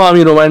দেখো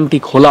আমি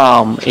রোমান্টিক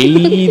হলাম, এই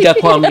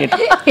দেখো আমি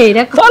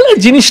তাহলে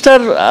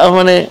জিনিসটার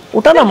মানে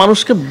ওটা না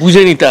মানুষকে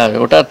বুঝে নিতে হবে,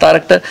 ওটা তার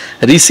একটা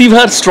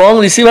রিসিভার, স্ট্রং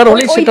রিসিভার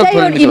হলে সেটা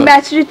ধরে নিতে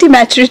হবে।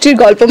 ম্যাচুরিটির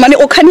গল্প, মানে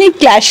ওখানেই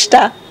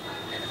ক্ল্যাশটা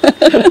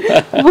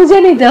বুঝে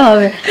নিতে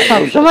হবে।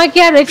 সবসময় কি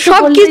আর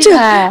সবকিছু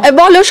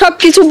বলো,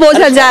 সবকিছু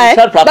বোঝা যায়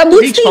বা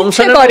বুঝতে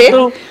ইচ্ছে করে।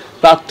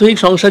 প্রাত্যহিক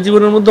সংসার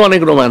জীবনের মধ্যে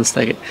অনেক রোম্যান্স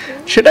থাকে,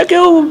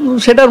 সেটাকেও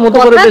সেটার মতো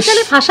করে বেশ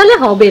ফাঁসালে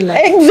হবে না।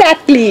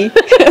 এক্স্যাক্টলি,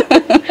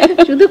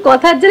 শুধু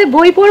কথার জালে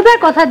বই পড়বে আর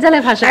কথার জালে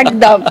ভাষা,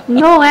 একদম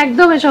নো,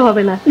 একদম এসব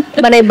হবে না।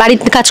 মানে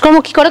বাড়িতে কাজকর্ম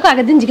কি করে,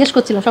 আগের দিন জিজ্ঞেস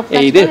করছিলাম, সব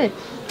কাজ করে?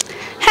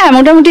 হ্যাঁ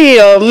মোটামুটি,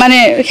 মানে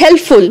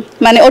হেল্পফুল,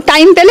 মানে ও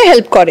টাইম পেলে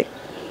হেল্প করে।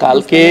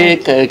 কালকে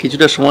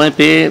কিছুটা সময়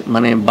পেয়ে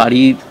মানে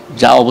বাড়ির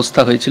যা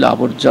অবস্থা হয়েছিল,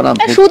 আবর্জনা,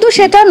 শুধু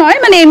সেটা নয়,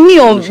 মানে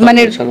এমনিও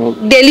মানে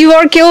ডেলি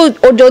ওয়ার্কেও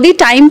ও যদি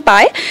টাইম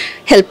পায়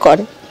হেল্প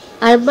করে।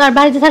 আর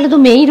বাড়িতে থাকলে তো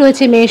মেয়েই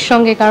রয়েছে, মেয়ের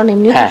সঙ্গে, কারণ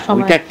এমনিও সময়,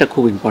 ওইটা একটা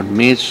খুব ইম্পর্টেন্ট,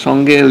 মেয়ের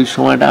সঙ্গে ওই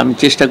সময়টা আমি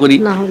চেষ্টা করি,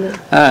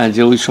 হ্যাঁ,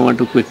 যে ওই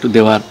সময়টুকু একটু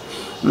দেওয়ার,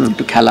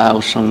 একটু খেলা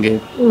ওর সঙ্গে।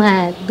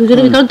 হ্যাঁ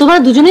দুজনে, কারণ তোমরা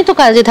দুজনেই তো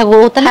কাজে থাকো,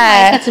 ও তাহলে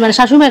মায়ের কাছে, মানে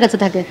শাশুড়ি মায়ের কাছে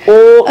থাকে। ও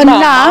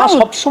না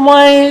সব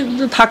সময়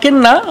থাকেন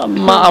না,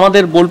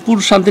 আমাদের বোলপুর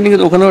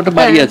শান্তিনিকেতন ওখানে একটা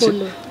বাড়ি আছে,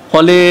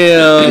 ফলে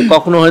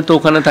কখনো হয়তো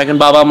ওখানে থাকেন,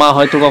 বাবা মা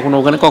হয়তো কখনো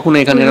ওখানে, কখনো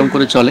এখানে, এরকম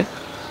করে চলে।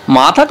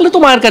 মা থাকলে তো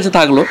মায়ের কাছে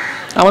থাকলো,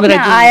 আমাদের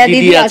একজন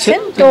দিদি আছেন,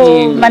 তো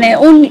মানে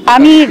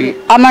আমি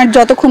আমার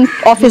যতক্ষণ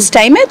অফিস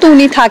টাইমে তো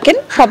উনি থাকেন,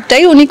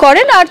 সবটাই উনি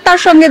করেন, আর তার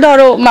সঙ্গে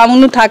ধরো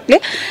মামুনু থাকলে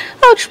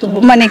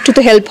মানে একটু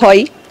তো হেল্প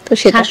হয়। তো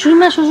সেটা শাশুড়ি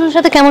মা শ্বশুরের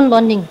সাথে কেমন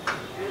বন্ডিং?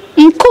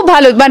 খুব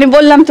ভালো, মানে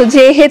বললাম তো,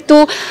 যেহেতু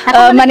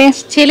মানে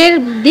ছেলের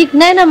দিক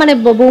নেয় না, মানে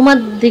বৌমার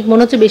দিক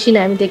মনে হচ্ছে বেশি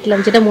নেয়, আমি দেখলাম,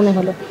 যেটা মনে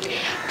হলো।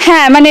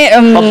 হ্যাঁ মানে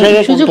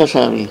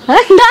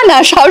না না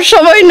সব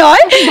সময়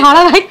নয়,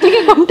 ধারাবাহিক থেকে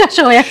কোনটা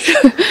সময়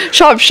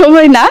সব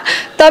সময় না,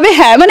 তবে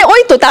হ্যাঁ মানে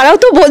ওই তো তারাও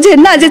তো বোঝেন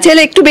না যে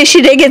ছেলে একটু বেশি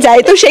রেগে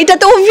যায়, তো সেইটা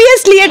তো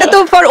অবভিয়াসলি, এটা তো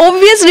ফর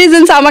অবভিয়াস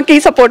রিজনস আমাকেই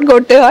সাপোর্ট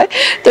করতে হয়,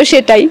 তো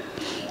সেটাই।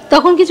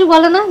 তখন কিছু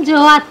বলে না যে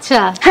ও আচ্ছা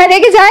হ্যাঁ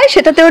রেগে যায়,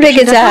 সেটাতেও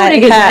রেগে যায়,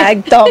 হ্যাঁ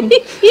একদম।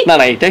 না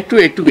না এটা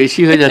একটু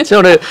বেশি হয়ে যাচ্ছে,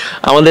 ওটা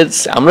আমাদের,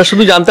 আমরা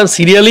শুধু জানতাম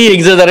সিরিয়ালি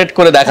এক্সাজারেট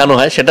করে দেখানো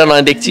হয়, সেটা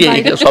নয়, দেখছি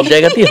সব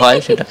জায়গাতেই হয়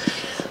সেটা,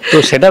 তো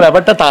সেটা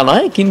ব্যাপারটা তা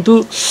নয়, কিন্তু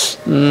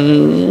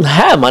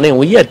হ্যাঁ মানে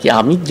ওই আর কি,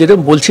 আমি যেটা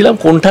বলছিলাম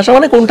কোণঠাসা,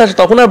 মানে কোণঠাসা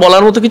তখন আর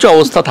বলার মতো কিছু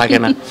অবস্থা থাকে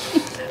না,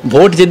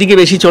 ভোট যেদিকে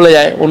বেশি চলে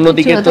যায়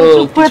অন্যদিকে তো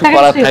কিছু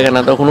করার থাকে না,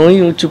 তখন ওই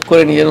চুপ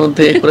করে নিজের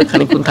মধ্যে করে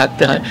খানিকক্ষণ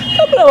থাকতে হয়,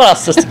 তারপরে আবার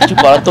আস্তে আস্তে কিছু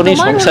করার তো নেই,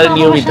 সংসারের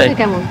নিয়মই তাই।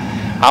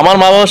 আমার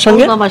মা বাবার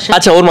সঙ্গে,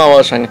 আচ্ছা ওর মা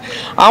বাবার সঙ্গে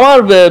আমার,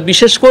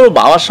 বিশেষ করে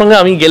বাবার সঙ্গে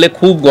আমি গেলে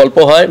খুব গল্প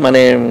হয়,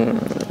 মানে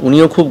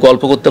উনিও খুব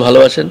গল্প করতে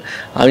ভালোবাসেন,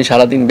 আমি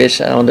সারাদিন বেশ,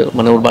 আমাদের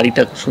মানে ওর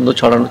বাড়িটা সুন্দর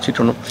ছড়ানো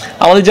ছিটানো,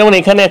 আমাদের যেমন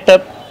এখানে একটা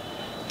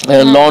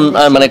লন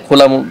মানে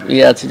খোলা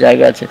ইয়ে আছে,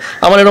 জায়গা আছে,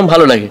 আমার এরকম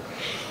ভালো লাগে,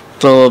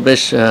 তো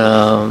বেশ।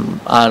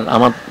 আর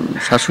আমার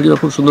শাশুড়িও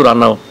খুব সুন্দর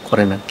রান্নাও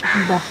করেন আর কি,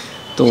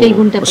 তো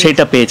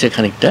সেইটা পেয়েছে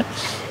খানিকটা।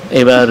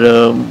 এবার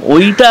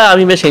ওইটা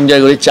আমি বেশ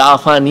এনজয় করি, চা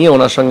ফা নিয়ে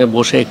ওনার সঙ্গে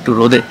বসে একটু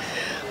রোদে।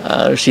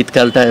 আর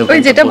শীতকালটা ওই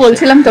যেটা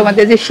বলছিলাম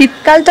তোমাদের যে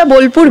শীতকালটা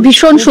বোলপুর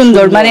ভীষণ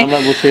সুন্দর, মানে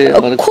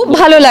খুব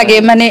ভালো লাগে,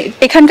 মানে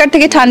এখানকার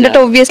থেকে ঠান্ডাটা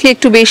অবভিয়াসলি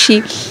একটু বেশি,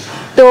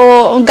 তো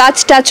গাছ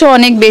টাছও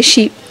অনেক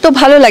বেশি, তো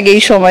ভালো লাগে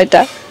এই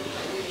সময়টা।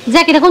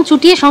 যাক এরকম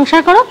চুটিয়ে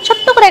সংসার করো,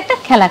 ছোট্ট করে একটা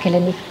খেলা খেলে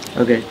নি,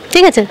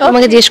 ঠিক আছে?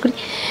 তোমাকে জিজ্ঞেস করি,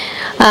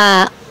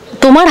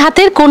 তোমার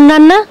হাতের কোন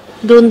রান্না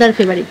দ্রোণদার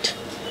ফেভারিট?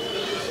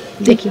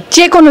 দেখি।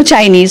 যে কোনো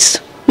চাইনিজ,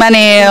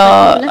 মানে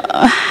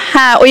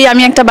হ্যাঁ ওই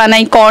আমি একটা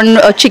বানাই কর্ন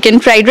চিকেন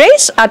ফ্রাইড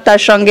রাইস আর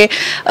তার সঙ্গে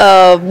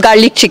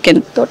গার্লিক চিকেন,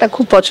 তো ওটা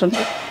খুব পছন্দ।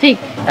 ঠিক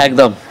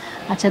একদম।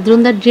 আচ্ছা,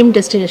 দ্রোণদার ড্রিম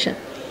ডেস্টিনেশন?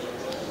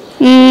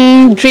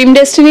 ড্রিম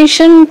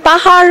ডেস্টিনেশন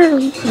পাহাড়,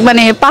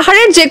 মানে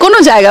পাহাড়ের যে কোনো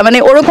জায়গা, মানে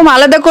ওরকম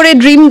আলাদা করে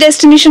ড্রিম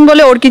ডেস্টিনেশন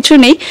বলে ওর কিছু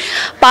নেই।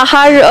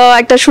 পাহাড়,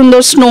 একটা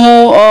সুন্দর স্নো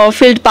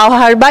ফিল্ড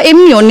পাহাড় বা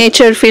এমনিও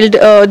নেচার ফিল্ড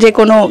যে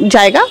কোনো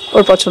জায়গা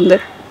ওর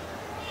পছন্দের।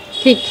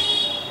 ঠিক,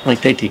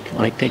 অনেকটাই ঠিক,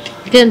 অনেকটাই ঠিক।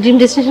 ড্রিম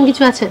ডেস্টিনেশন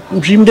কিছু আছে?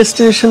 ড্রিম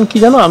ডেস্টিনেশন কি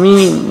জানো, আমি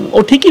ও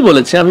ঠিকই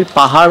বলেছে, আমি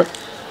পাহাড়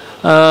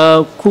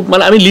খুব,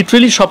 মানে আমি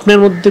লিটারেলি স্বপ্নের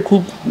মধ্যে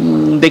খুব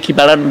দেখি,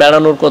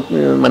 বেড়ানোর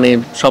মানে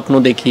স্বপ্ন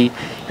দেখি।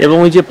 এবং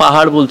ওই যে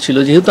পাহাড় বলছিল,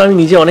 যেহেতু আমি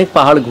নিজে অনেক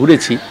পাহাড়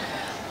ঘুরেছি,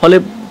 ফলে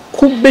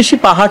খুব বেশি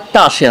পাহাড়টা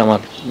আসে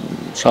আমার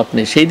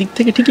স্বপ্নে, সেই দিক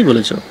থেকে ঠিকই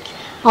বলেছো।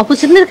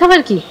 অপছন্দের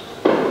খাবার কি?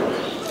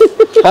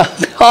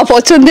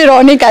 অপছন্দের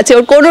অনেক আছে,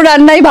 ওর কোনো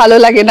রান্নাই ভালো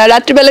লাগে না,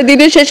 রাত্রিবেলা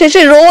দিনের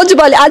শেষে রোজ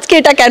বলে আজকে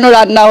এটা কেন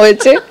রান্না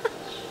হয়েছে।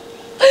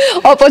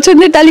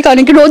 অপছন্দের তালিকা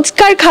অনেক,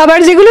 রোজকার খাবার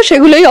যেগুলো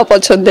সেগুলোই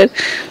অপছন্দের।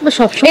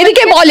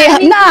 এদিকে বলে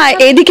না,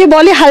 এদিকে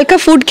বলে হালকা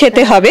ফুড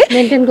খেতে হবে,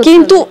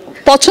 কিন্তু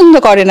পছন্দ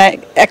করে না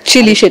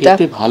অ্যাকচুয়ালি সেটা।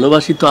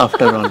 ভালোবাসি তো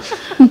আফটার অল,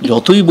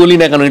 যতই বলি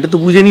না কেন এটা তো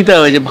বুঝে নিতে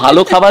হবে যে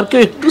ভালো খাবারকে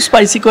একটু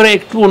স্পাইসি করে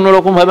একটু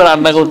অন্যরকম ভাবে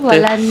রান্না করতে।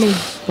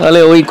 তাহলে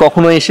ওই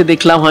কখনো এসে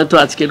দেখলাম হয়তো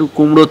আজকে একটু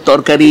কুমড়োর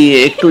তরকারি,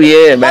 একটু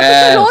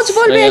রোজ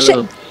বলবে এসে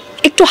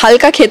একটু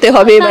হালকা খেতে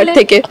হবে এবার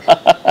থেকে,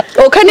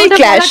 ওখানেই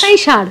ক্ল্যাশ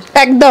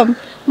একদম।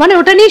 মানে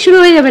ওটা নিয়ে শুরু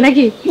হয়ে যাবে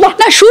নাকি?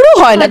 না, শুরু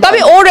হয় না, তবে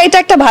ওর এটা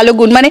একটা ভালো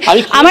গুণ, মানে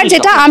আমার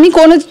যেটা, আমি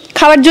কোনো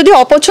খাবার যদি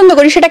অপছন্দ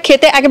করি সেটা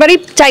খেতে একেবারেই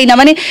চাই না,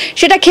 মানে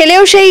সেটা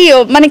খেলেও সেই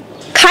মানে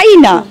খাই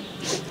না।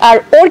 আর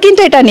ওর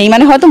কিন্তু এটা নেই,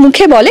 মানে হয়তো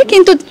মুখে বলে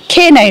কিন্তু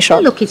খেয়ে নেয় সব।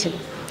 লক্ষ্মী ছেলে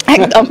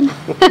একদম।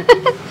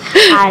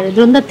 আর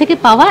দ্রোণদার থেকে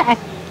পাওয়া এক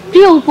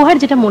প্রিয় উপহার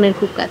যেটা মনের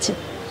খুব কাছে?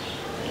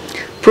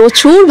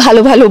 প্রচুর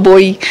ভালো ভালো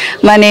বই,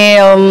 মানে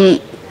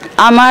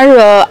আমার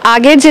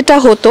আগে যেটা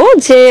হতো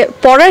যে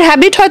পড়ার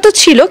হ্যাবিট হয়তো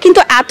ছিল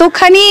কিন্তু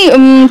এতখানি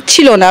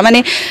ছিল না, মানে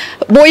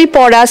বই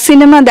পড়া,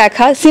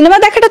 সিনেমা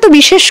দেখাটা তো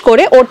বিশেষ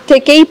করে ওর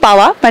থেকেই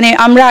পাওয়া। মানে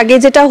আমরা আগে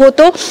যেটা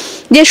হতো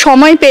যে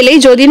সময় পেলেই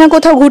যদি না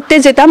কোথাও ঘুরতে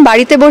যেতাম,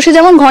 বাড়িতে বসে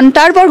যেমন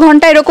ঘন্টার পর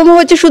ঘন্টা, এরকমও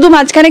হচ্ছে শুধু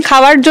মাঝখানে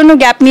খাওয়ার জন্য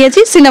গ্যাপ নিয়েছি,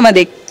 সিনেমা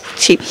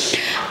দেখছি।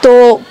 তো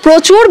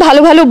প্রচুর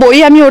ভালো ভালো বই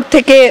আমি ওর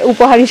থেকে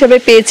উপহার হিসেবে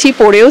পেয়েছি,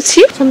 পড়েওছি।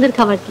 পছন্দের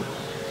খাবার কি?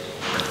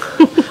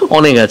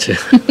 অনেক আছে,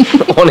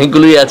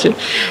 অনেকগুলোই আছে।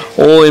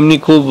 ও এমনি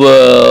খুব,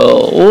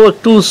 ও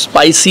একটু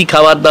স্পাইসি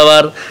খাবার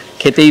দাবার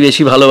খেতেই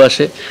বেশি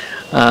ভালোবাসে,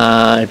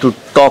 একটু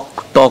টক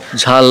টক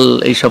ঝাল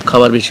এইসব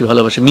খাবার বেশি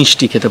ভালোবাসে,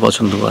 মিষ্টি খেতে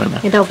পছন্দ করে না।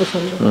 এটাও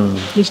পছন্দ।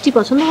 মিষ্টি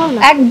পছন্দ করে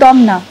না? একদম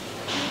না,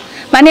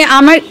 মানে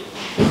আমার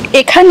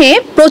এখানে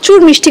প্রচুর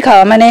মিষ্টি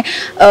খাওয়া, মানে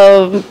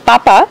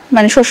পাপা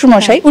মানে শ্বশুর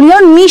মশাই, উনিও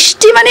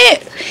মিষ্টি, মানে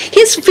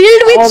he is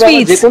filled with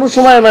sweets, যে কোনো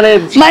সময়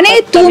মানে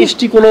তুমি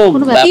মিষ্টি কোনো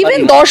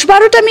ইভেন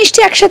 10-12টা মিষ্টি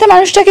একসাথে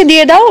মানুষটাকে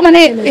দিয়ে দাও, মানে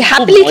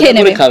হ্যাপিলি খেয়ে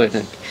নেবে।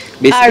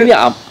 বেসিক্যালি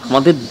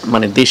আমাদের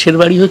মানে দেশের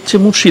বাড়ি হচ্ছে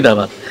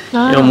মুর্শিদাবাদ,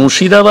 এবং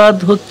মুর্শিদাবাদ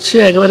হচ্ছে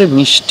একেবারে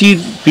মিষ্টির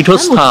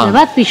পীঠস্থান।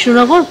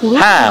 কৃষ্ণনগর পুরো,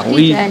 হ্যাঁ,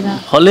 ওই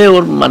ফলে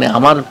ওর মানে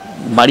আমার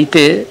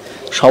বাড়িতে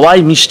সবাই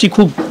মিষ্টি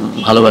খুব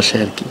ভালোবাসে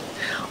আর কি।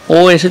 ও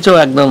এসেছো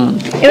একদম।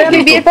 এবার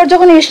আমি বিয়ের পর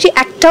যখন এসেছি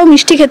একটাও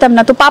মিষ্টি খেতাম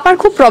না, তো পাপার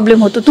খুব প্রবলেম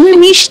হতো, তুমি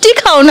মিষ্টি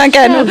খাও না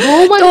কেন?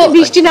 তো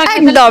মিষ্টি না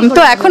একদম,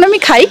 তো এখন আমি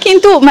খাই,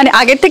 কিন্তু মানে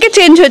আগের থেকে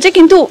চেঞ্জ হয়েছে,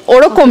 কিন্তু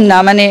ওরকম না,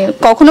 মানে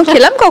কখনো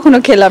খেলাম কখনো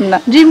খেলাম না।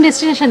 ড্রিম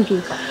ডেস্টিনেশন কি?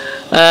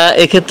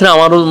 এক্ষেত্রে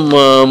আমারও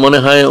মনে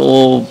হয় ও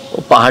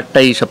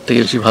পাহাড়টাই সব থেকে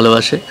বেশি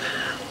ভালোবাসে,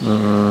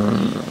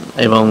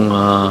 এবং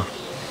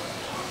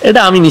এটা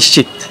আমি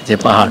নিশ্চিত যে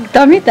পাহাড়।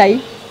 আমি তাই।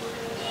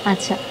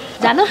 আচ্ছা,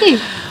 জানো কি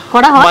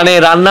করা হয়? মানে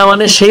রান্না,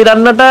 মানে সেই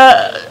রান্নাটা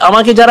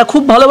আমাকে যারা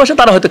খুব ভালোবাসে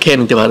তারা হয়তো খেয়ে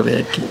নিতে পারবে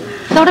আর কি,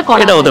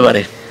 এটা হতে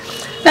পারে।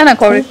 না না,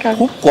 করে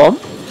খুব কম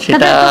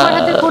সেটা।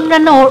 কোন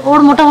রান্না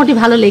ওর মোটামুটি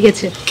ভালো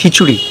লেগেছে?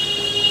 খিচুড়ি।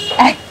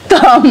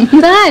 একদম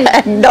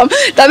একদম,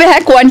 তবে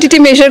হ্যাঁ কোয়ান্টিটি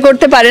মেজার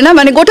করতে পারে না,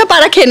 মানে গোটা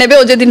পাড়া খেয়ে নেবে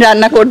ও যেদিন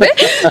রান্না করবে,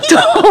 তো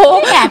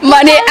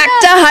মানে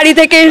একটা হাঁড়ি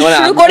থেকে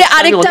শুরু করে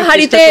আরেকটা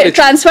হাঁড়িতে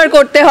ট্রান্সফার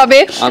করতে হবে,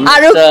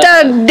 আরেকটা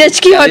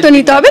ডেচকি হয়তো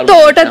নিতে হবে, তো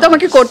ওটা তো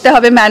আমাকে করতে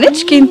হবে ম্যানেজ,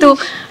 কিন্তু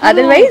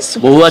আদারওয়াইজ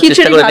বহুবার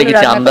চেষ্টা করে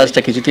দেখেছি আন্দাজটা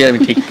কিছুতে আমি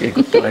ঠিক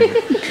করতে পারি,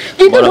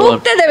 কিন্তু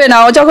ঢুকতে দেবে না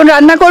ও যখন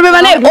রান্না করবে,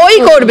 মানে ওই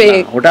করবে।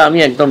 ওটা আমি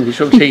একদম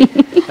ভীষণ সেই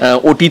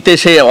ওটিতে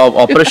সে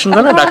অপারেশন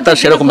করে না ডাক্তার,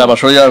 সেরকম ব্যাপার।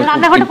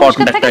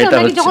 ইম্পর্টেন্ট একটা এটা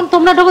হচ্ছে যখন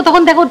তোমরা ঢোকো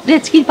তখন দেখো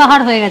রেচকির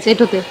পাহাড় হয়ে গেছে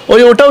এটোতে।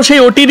 ওটাও সেই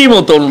ওটিরই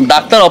মতন,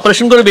 ডাক্তার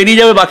অপারেশন করে বেরিয়ে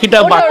যাবে, বাকিটা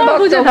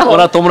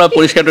তোমরা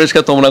পরিষ্কার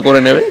তোমরা করে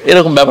নেবে,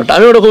 এরকম ব্যাপারটা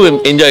আমি ওটা খুব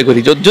এনজয় করি,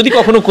 যদি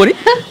কখনো করি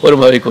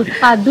ওরভাবেই করি।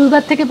 আর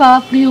দুর্বার থেকে পাওয়া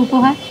প্রিয়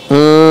উপহার?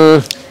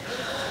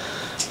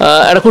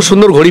 একটা খুব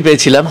সুন্দর ঘড়ি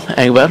পেয়েছিলাম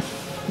একবার,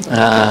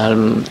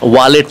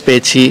 ওয়ালেট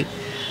পেয়েছি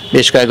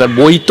বেশ কয়েকবার,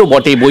 বই তো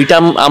বটেই। বইটা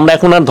আমরা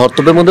এখন আর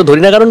ধর্তব্যের মধ্যে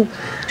ধরি না, কারণ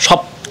সব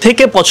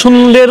থেকে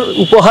পছন্দের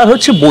উপহার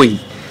হচ্ছে বই।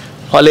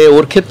 ফলে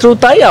ওর ক্ষেত্রেও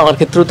তাই, আমার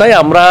ক্ষেত্রেও তাই,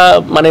 আমরা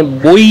মানে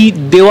বই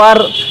দেওয়ার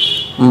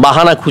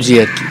বাহানা খুঁজি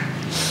আর কি।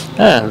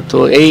 হ্যাঁ, তো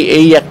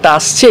এই একটা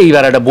আসছে,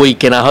 এইবার একটা বই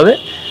কেনা হবে,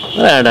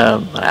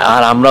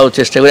 আর আমরাও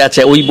চেষ্টা করি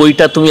আচ্ছা ওই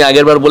বইটা তুমি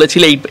আগের বার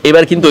বলেছিলে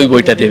এবার কিন্তু ওই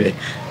বইটা দেবে।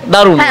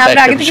 দারুণ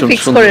একটা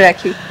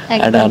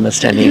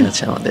আন্ডারস্ট্যান্ডিং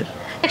আছে আমাদের।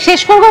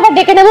 শেষ করবো, আবার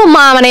ডেকে নেবো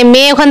মা, মানে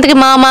মেয়ে ওখান থেকে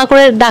মা মা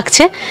করে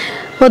ডাকছে,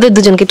 ওদের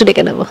দুজনকে একটু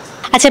ডেকে নেবো।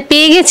 আচ্ছা,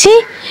 পেয়ে গেছি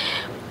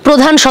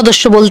প্রধান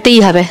সদস্য বলতেই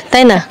হবে,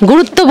 তাই না,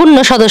 গুরুত্বপূর্ণ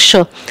সদস্য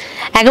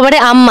একেবারে,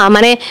 আম্মা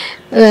মানে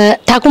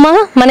ঠাকুমা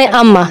মানে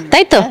আম্মা,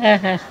 তাই তো?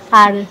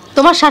 আর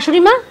তোমার শাশুড়ি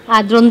মা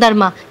আর দ্রোণদার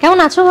মা, কেমন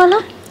আছো বলো?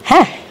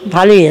 হ্যাঁ,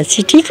 ভালোই আছি,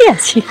 ঠিকই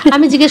আছি।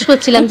 আমি জিজ্ঞেস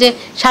করছিলাম যে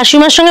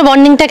শাশুড়িমার সঙ্গে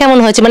বন্ডিংটা কেমন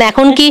হয়েছে, মানে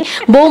এখন কি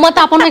বৌমা তো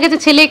আপন হয়ে গেছে,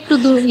 ছেলে একটু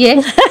ইয়ে,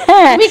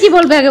 তুমি কি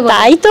বলবে আগে?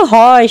 তাই তো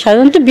হয়,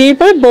 সাধারণত বিয়ের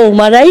পরে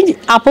বৌমারাই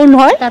আপন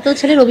হয়, তাতেও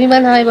ছেলের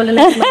অভিমান হয় বলে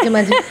না মাঝে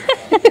মাঝে।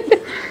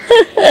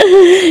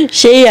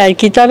 সেই আর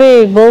কি। তবে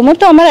বৌমা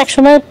তো আমার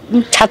একসময়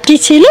ছাত্রী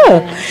ছিল,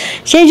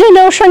 সেই জন্য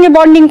ওর সঙ্গে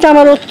বন্ডিংটা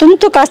আমার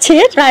অত্যন্ত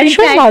কাছের,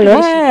 ভীষণ ভালো।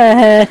 হ্যাঁ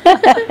হ্যাঁ।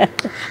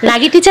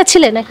 রাগী টিচার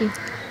ছিলে নাকি?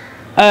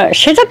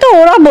 সেটা তো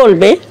ওরা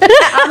বলবে।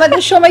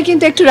 আমাদের সময়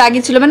কিন্তু একটু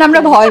রাগী ছিল, মানে আমরা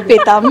ভয়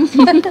পেতাম।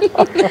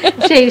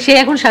 সেই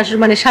এখন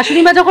মানে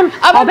শাশুড়ি মা যখন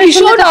আমার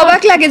ভীষণ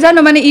অবাক লাগে জানো,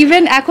 মানে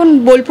ইভেন এখন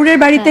বোলপুরের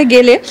বাড়িতে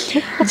গেলে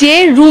যে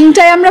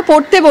রুমটায় আমরা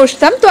পড়তে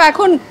বসতাম, তো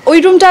এখন ওই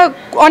রুমটা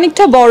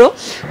অনেকটা বড়,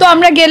 তো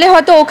আমরা গেলে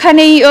হয়তো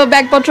ওখানেই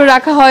ব্যাগপত্র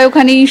রাখা হয়,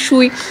 ওখানেই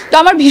শুই। তো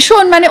আমার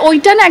ভীষণ মানে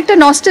ওইটা না একটা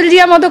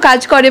নস্টালজিয়া মতো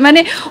কাজ করে, মানে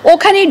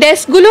ওখানেই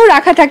ডেস্কগুলোও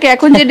রাখা থাকে,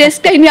 এখন যে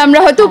ডেস্কটাই নিয়ে আমরা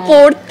হয়তো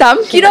পড়তাম,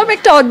 কিরকম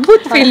একটা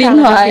অদ্ভুত ফিলিং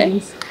হয়।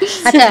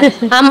 আচ্ছা,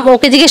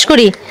 ওকে জিজ্ঞেস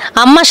করি,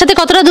 আম্মার সাথে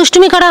কতটা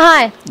দুষ্টুমি করা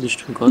হয়?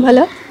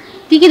 ভালো,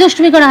 কি কি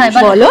দুষ্টুমি করা হয়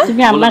বলো?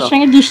 তুমি আম্মার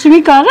সঙ্গে দুষ্টুমি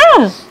করো?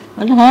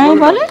 হ্যাঁ,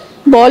 বলো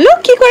বলো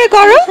কি করে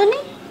করো।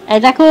 এই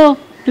দেখো,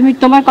 তুমি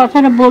তোমার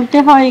কথাটা বলতে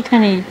হয়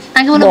এখানে।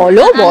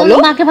 বলো বলো,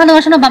 মাকে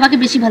ভালোবাসো না বাবাকে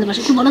বেশি ভালোবাসো?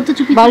 একটু বলো তো,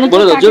 চুপি বলো,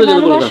 বলো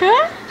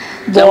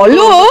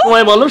বলো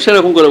বলো,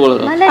 সেরকম করে বলো।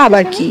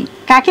 আবার কি,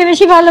 কাকে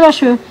বেশি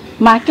ভালোবাসো,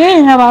 মাকে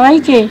না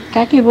বাবাইকে?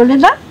 কাকে বলে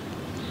দাও,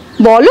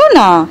 বলো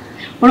না।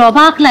 ওর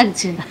অবাক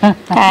লাগছে,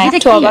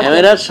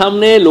 ক্যামেরার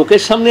সামনে,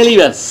 লোকের সামনে এলেই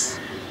ব্যাস।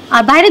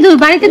 আর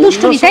বাড়িতে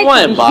দুষ্টুমি, তাই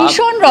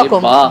ভীষণ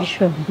রকম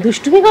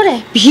দুষ্টুমি করে,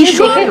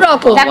 ভীষণ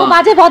রকম। দেখো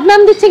বাজে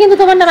বদনাম দিচ্ছে কিন্তু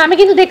তোমার নাম, আমি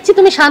কিন্তু দেখছি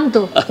তুমি শান্ত।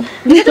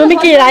 তুমি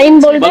কি রাইম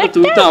বলবে?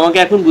 তুমি তো আমাকে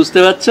এখন বুঝতে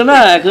পারছো না,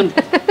 এখন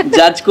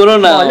জাজ করো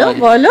না।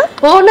 বলো।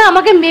 ও না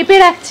আমাকে মেপে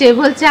রাখছে,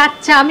 বলছে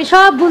আচ্ছা আমি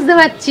সব বুঝতে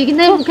পারছি,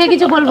 কিন্তু আমি মুখে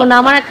কিছু বলবো না,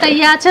 আমার একটা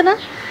ইয়ে আছে না,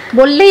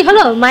 বললেই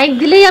হলো, মাইক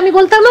দিলেই আমি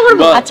বলতে আরম্ভ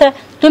করবো। আচ্ছা,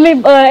 তুমি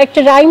একটা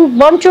রাইম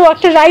বঞ্চ,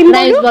 একটা রাইম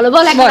বলো,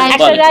 বল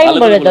একটা রাইম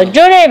বলে দাও,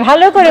 জোরে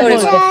ভালো করে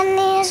বলবে।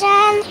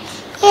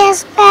 Yes,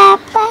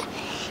 Papa,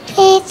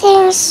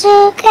 eating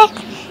sugar,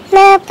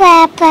 no,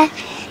 Papa,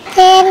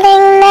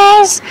 feeling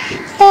nice,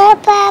 no,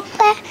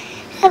 Papa,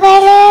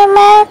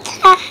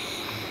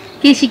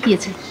 কে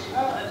শিখিয়েছে?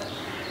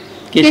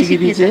 কে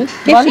শিখিয়েছে?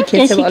 কে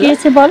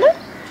শিখিয়েছে বলো?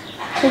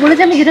 ও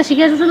বলেছে আমি যেটা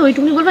শিখিয়েছি শুধু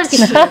ওইটুকুই বলবো, আর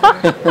কিছু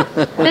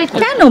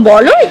কেন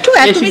বলো, একটু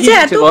তুমি যে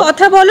এত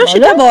কথা বলো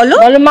সেটা বলো।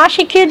 বলো, মা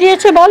শিখিয়ে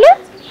দিয়েছে বলো।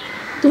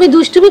 তুমি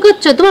দুষ্টুমি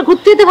করছো, তোমার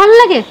ঘুরতে যেতে ভালো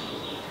লাগে?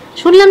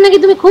 শুনলাম নাকি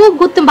তুমি খুব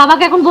ঘুরতে,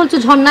 বাবাকে এখন বলছো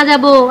ঝর্ণা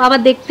যাবো আবার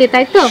দেখতে,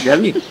 তাই তো?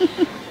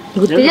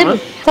 ঘুরতে যাবি?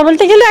 তা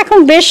বলতে গেলে এখন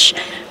বেশ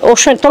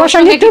তোমার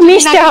সঙ্গে একটু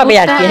মিশতে হবে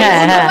আর কি।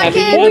 হ্যাঁ হ্যাঁ,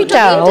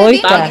 ওইটা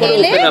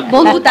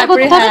বন্ধুতা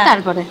করতে হবে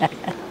তারপরে।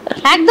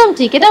 একদম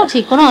ঠিক, এটাও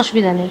ঠিক, কোনো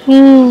অসুবিধা নেই।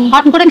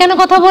 হট করে কেন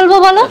কথা বলবো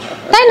বলো,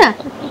 তাই না?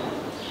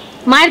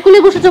 মায়ের কুলে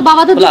বসেছো,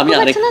 বাবা তো আমি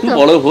আরেকটু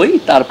বড় হই,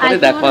 তারপরে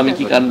দেখো আমি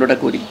কি কাণ্ডটা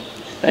করি,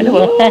 তাই না?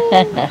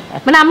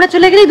 মানে আমরা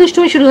চলে গেলেই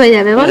দুষ্টুমি শুরু হয়ে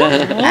যাবে বলো।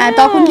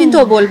 তখন কিন্তু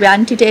ও বলবে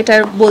আন্টিটা এটা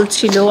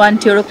বলছিল,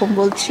 আন্টি ওরকম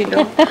বলছিল।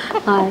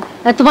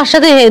 তোমার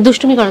সাথে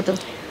দুষ্টুমি করো তো?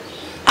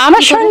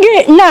 আমার সঙ্গে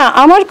না,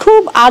 আমার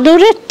খুব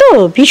আদরের, তো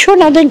ভীষণ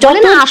আদর, যত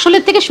না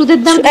আসলের থেকে সুদের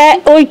দাম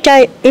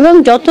ওইটাই, এবং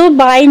যত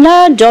বায়না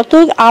যত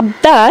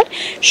আবদার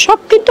সব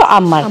কিন্তু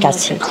আম্মার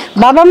কাছে,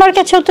 বাবা মার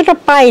কাছে অতটা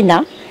পাই না,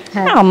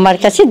 আম্মার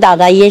কাছে,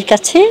 দাদাইয়ের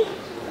কাছে,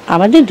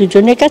 আমাদের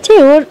দুজনের কাছে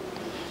ওর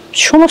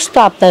সমস্ত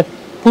আবদার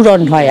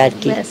পূরণ হয় আর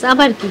কি।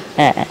 আবার কি,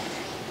 হ্যাঁ,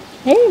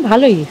 এই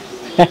ভালোই।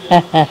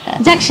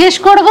 যাক, শেষ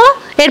করবো,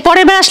 এর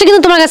পরের বার আসলে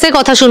কিন্তু তোমার কাছে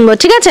কথা শুনবো,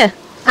 ঠিক আছে?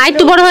 আর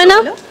একটু বড় হয় না,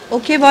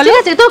 ওকে বলো। ঠিক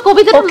আছে, তোর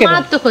কবিতাটা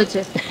মারাত্মক হয়েছে,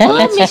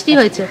 মিষ্টি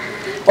হয়েছে।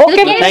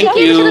 ওকে, থ্যাংক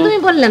ইউ। তুমি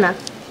বললে না,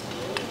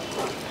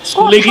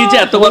 স্কুলে গিয়ে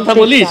এত কথা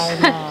বলিস,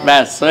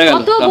 ব্যাস হয়ে গেল।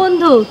 কত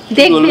বন্ধু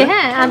দেখবে,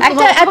 হ্যাঁ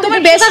একটা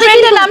তোমার বেস্ট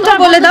ফ্রেন্ডের নামটা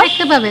বলে দাও,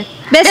 দেখতে পাবে।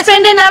 বেস্ট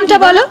ফ্রেন্ডের নামটা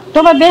বলো।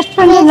 তোমার বেস্ট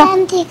ফ্রেন্ডের নাম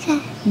Vedantika.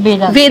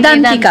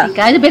 বেদান্তিকা।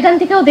 এই যে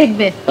বেদান্তিকাও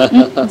দেখবে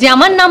যে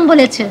আমার নাম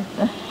বলেছে।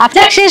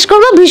 আচ্ছা শেষ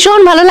করবো,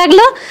 ভীষণ ভালো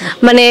লাগলো,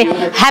 মানে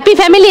হ্যাপি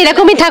ফ্যামিলি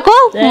এরকমই থাকো,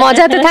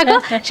 মজাতে থাকো।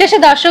 শেষে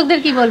দর্শকদের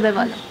কি বলবে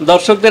বলো?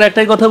 দর্শকদের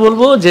একটাই কথা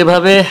বলবো,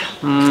 যেভাবে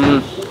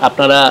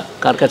আপনারা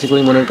কার কাছে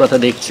কই মনের কথা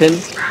দেখছেন,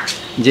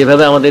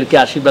 যেভাবে আমাদেরকে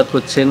আশীর্বাদ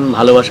করছেন,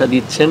 ভালোবাসা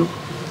দিচ্ছেন,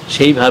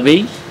 সেইভাবেই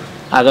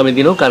আগামী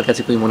দিনেও কার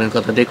কাছে কই মনের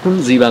কথা দেখুন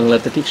জি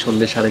বাংলাতে ঠিক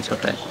সন্ধ্যে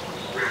 6:30টায়।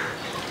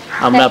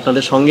 আমরা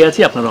আপনাদের সঙ্গে আছি,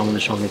 আপনারা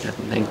আমাদের সঙ্গে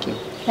থাকুন। Thank you.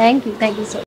 Thank you so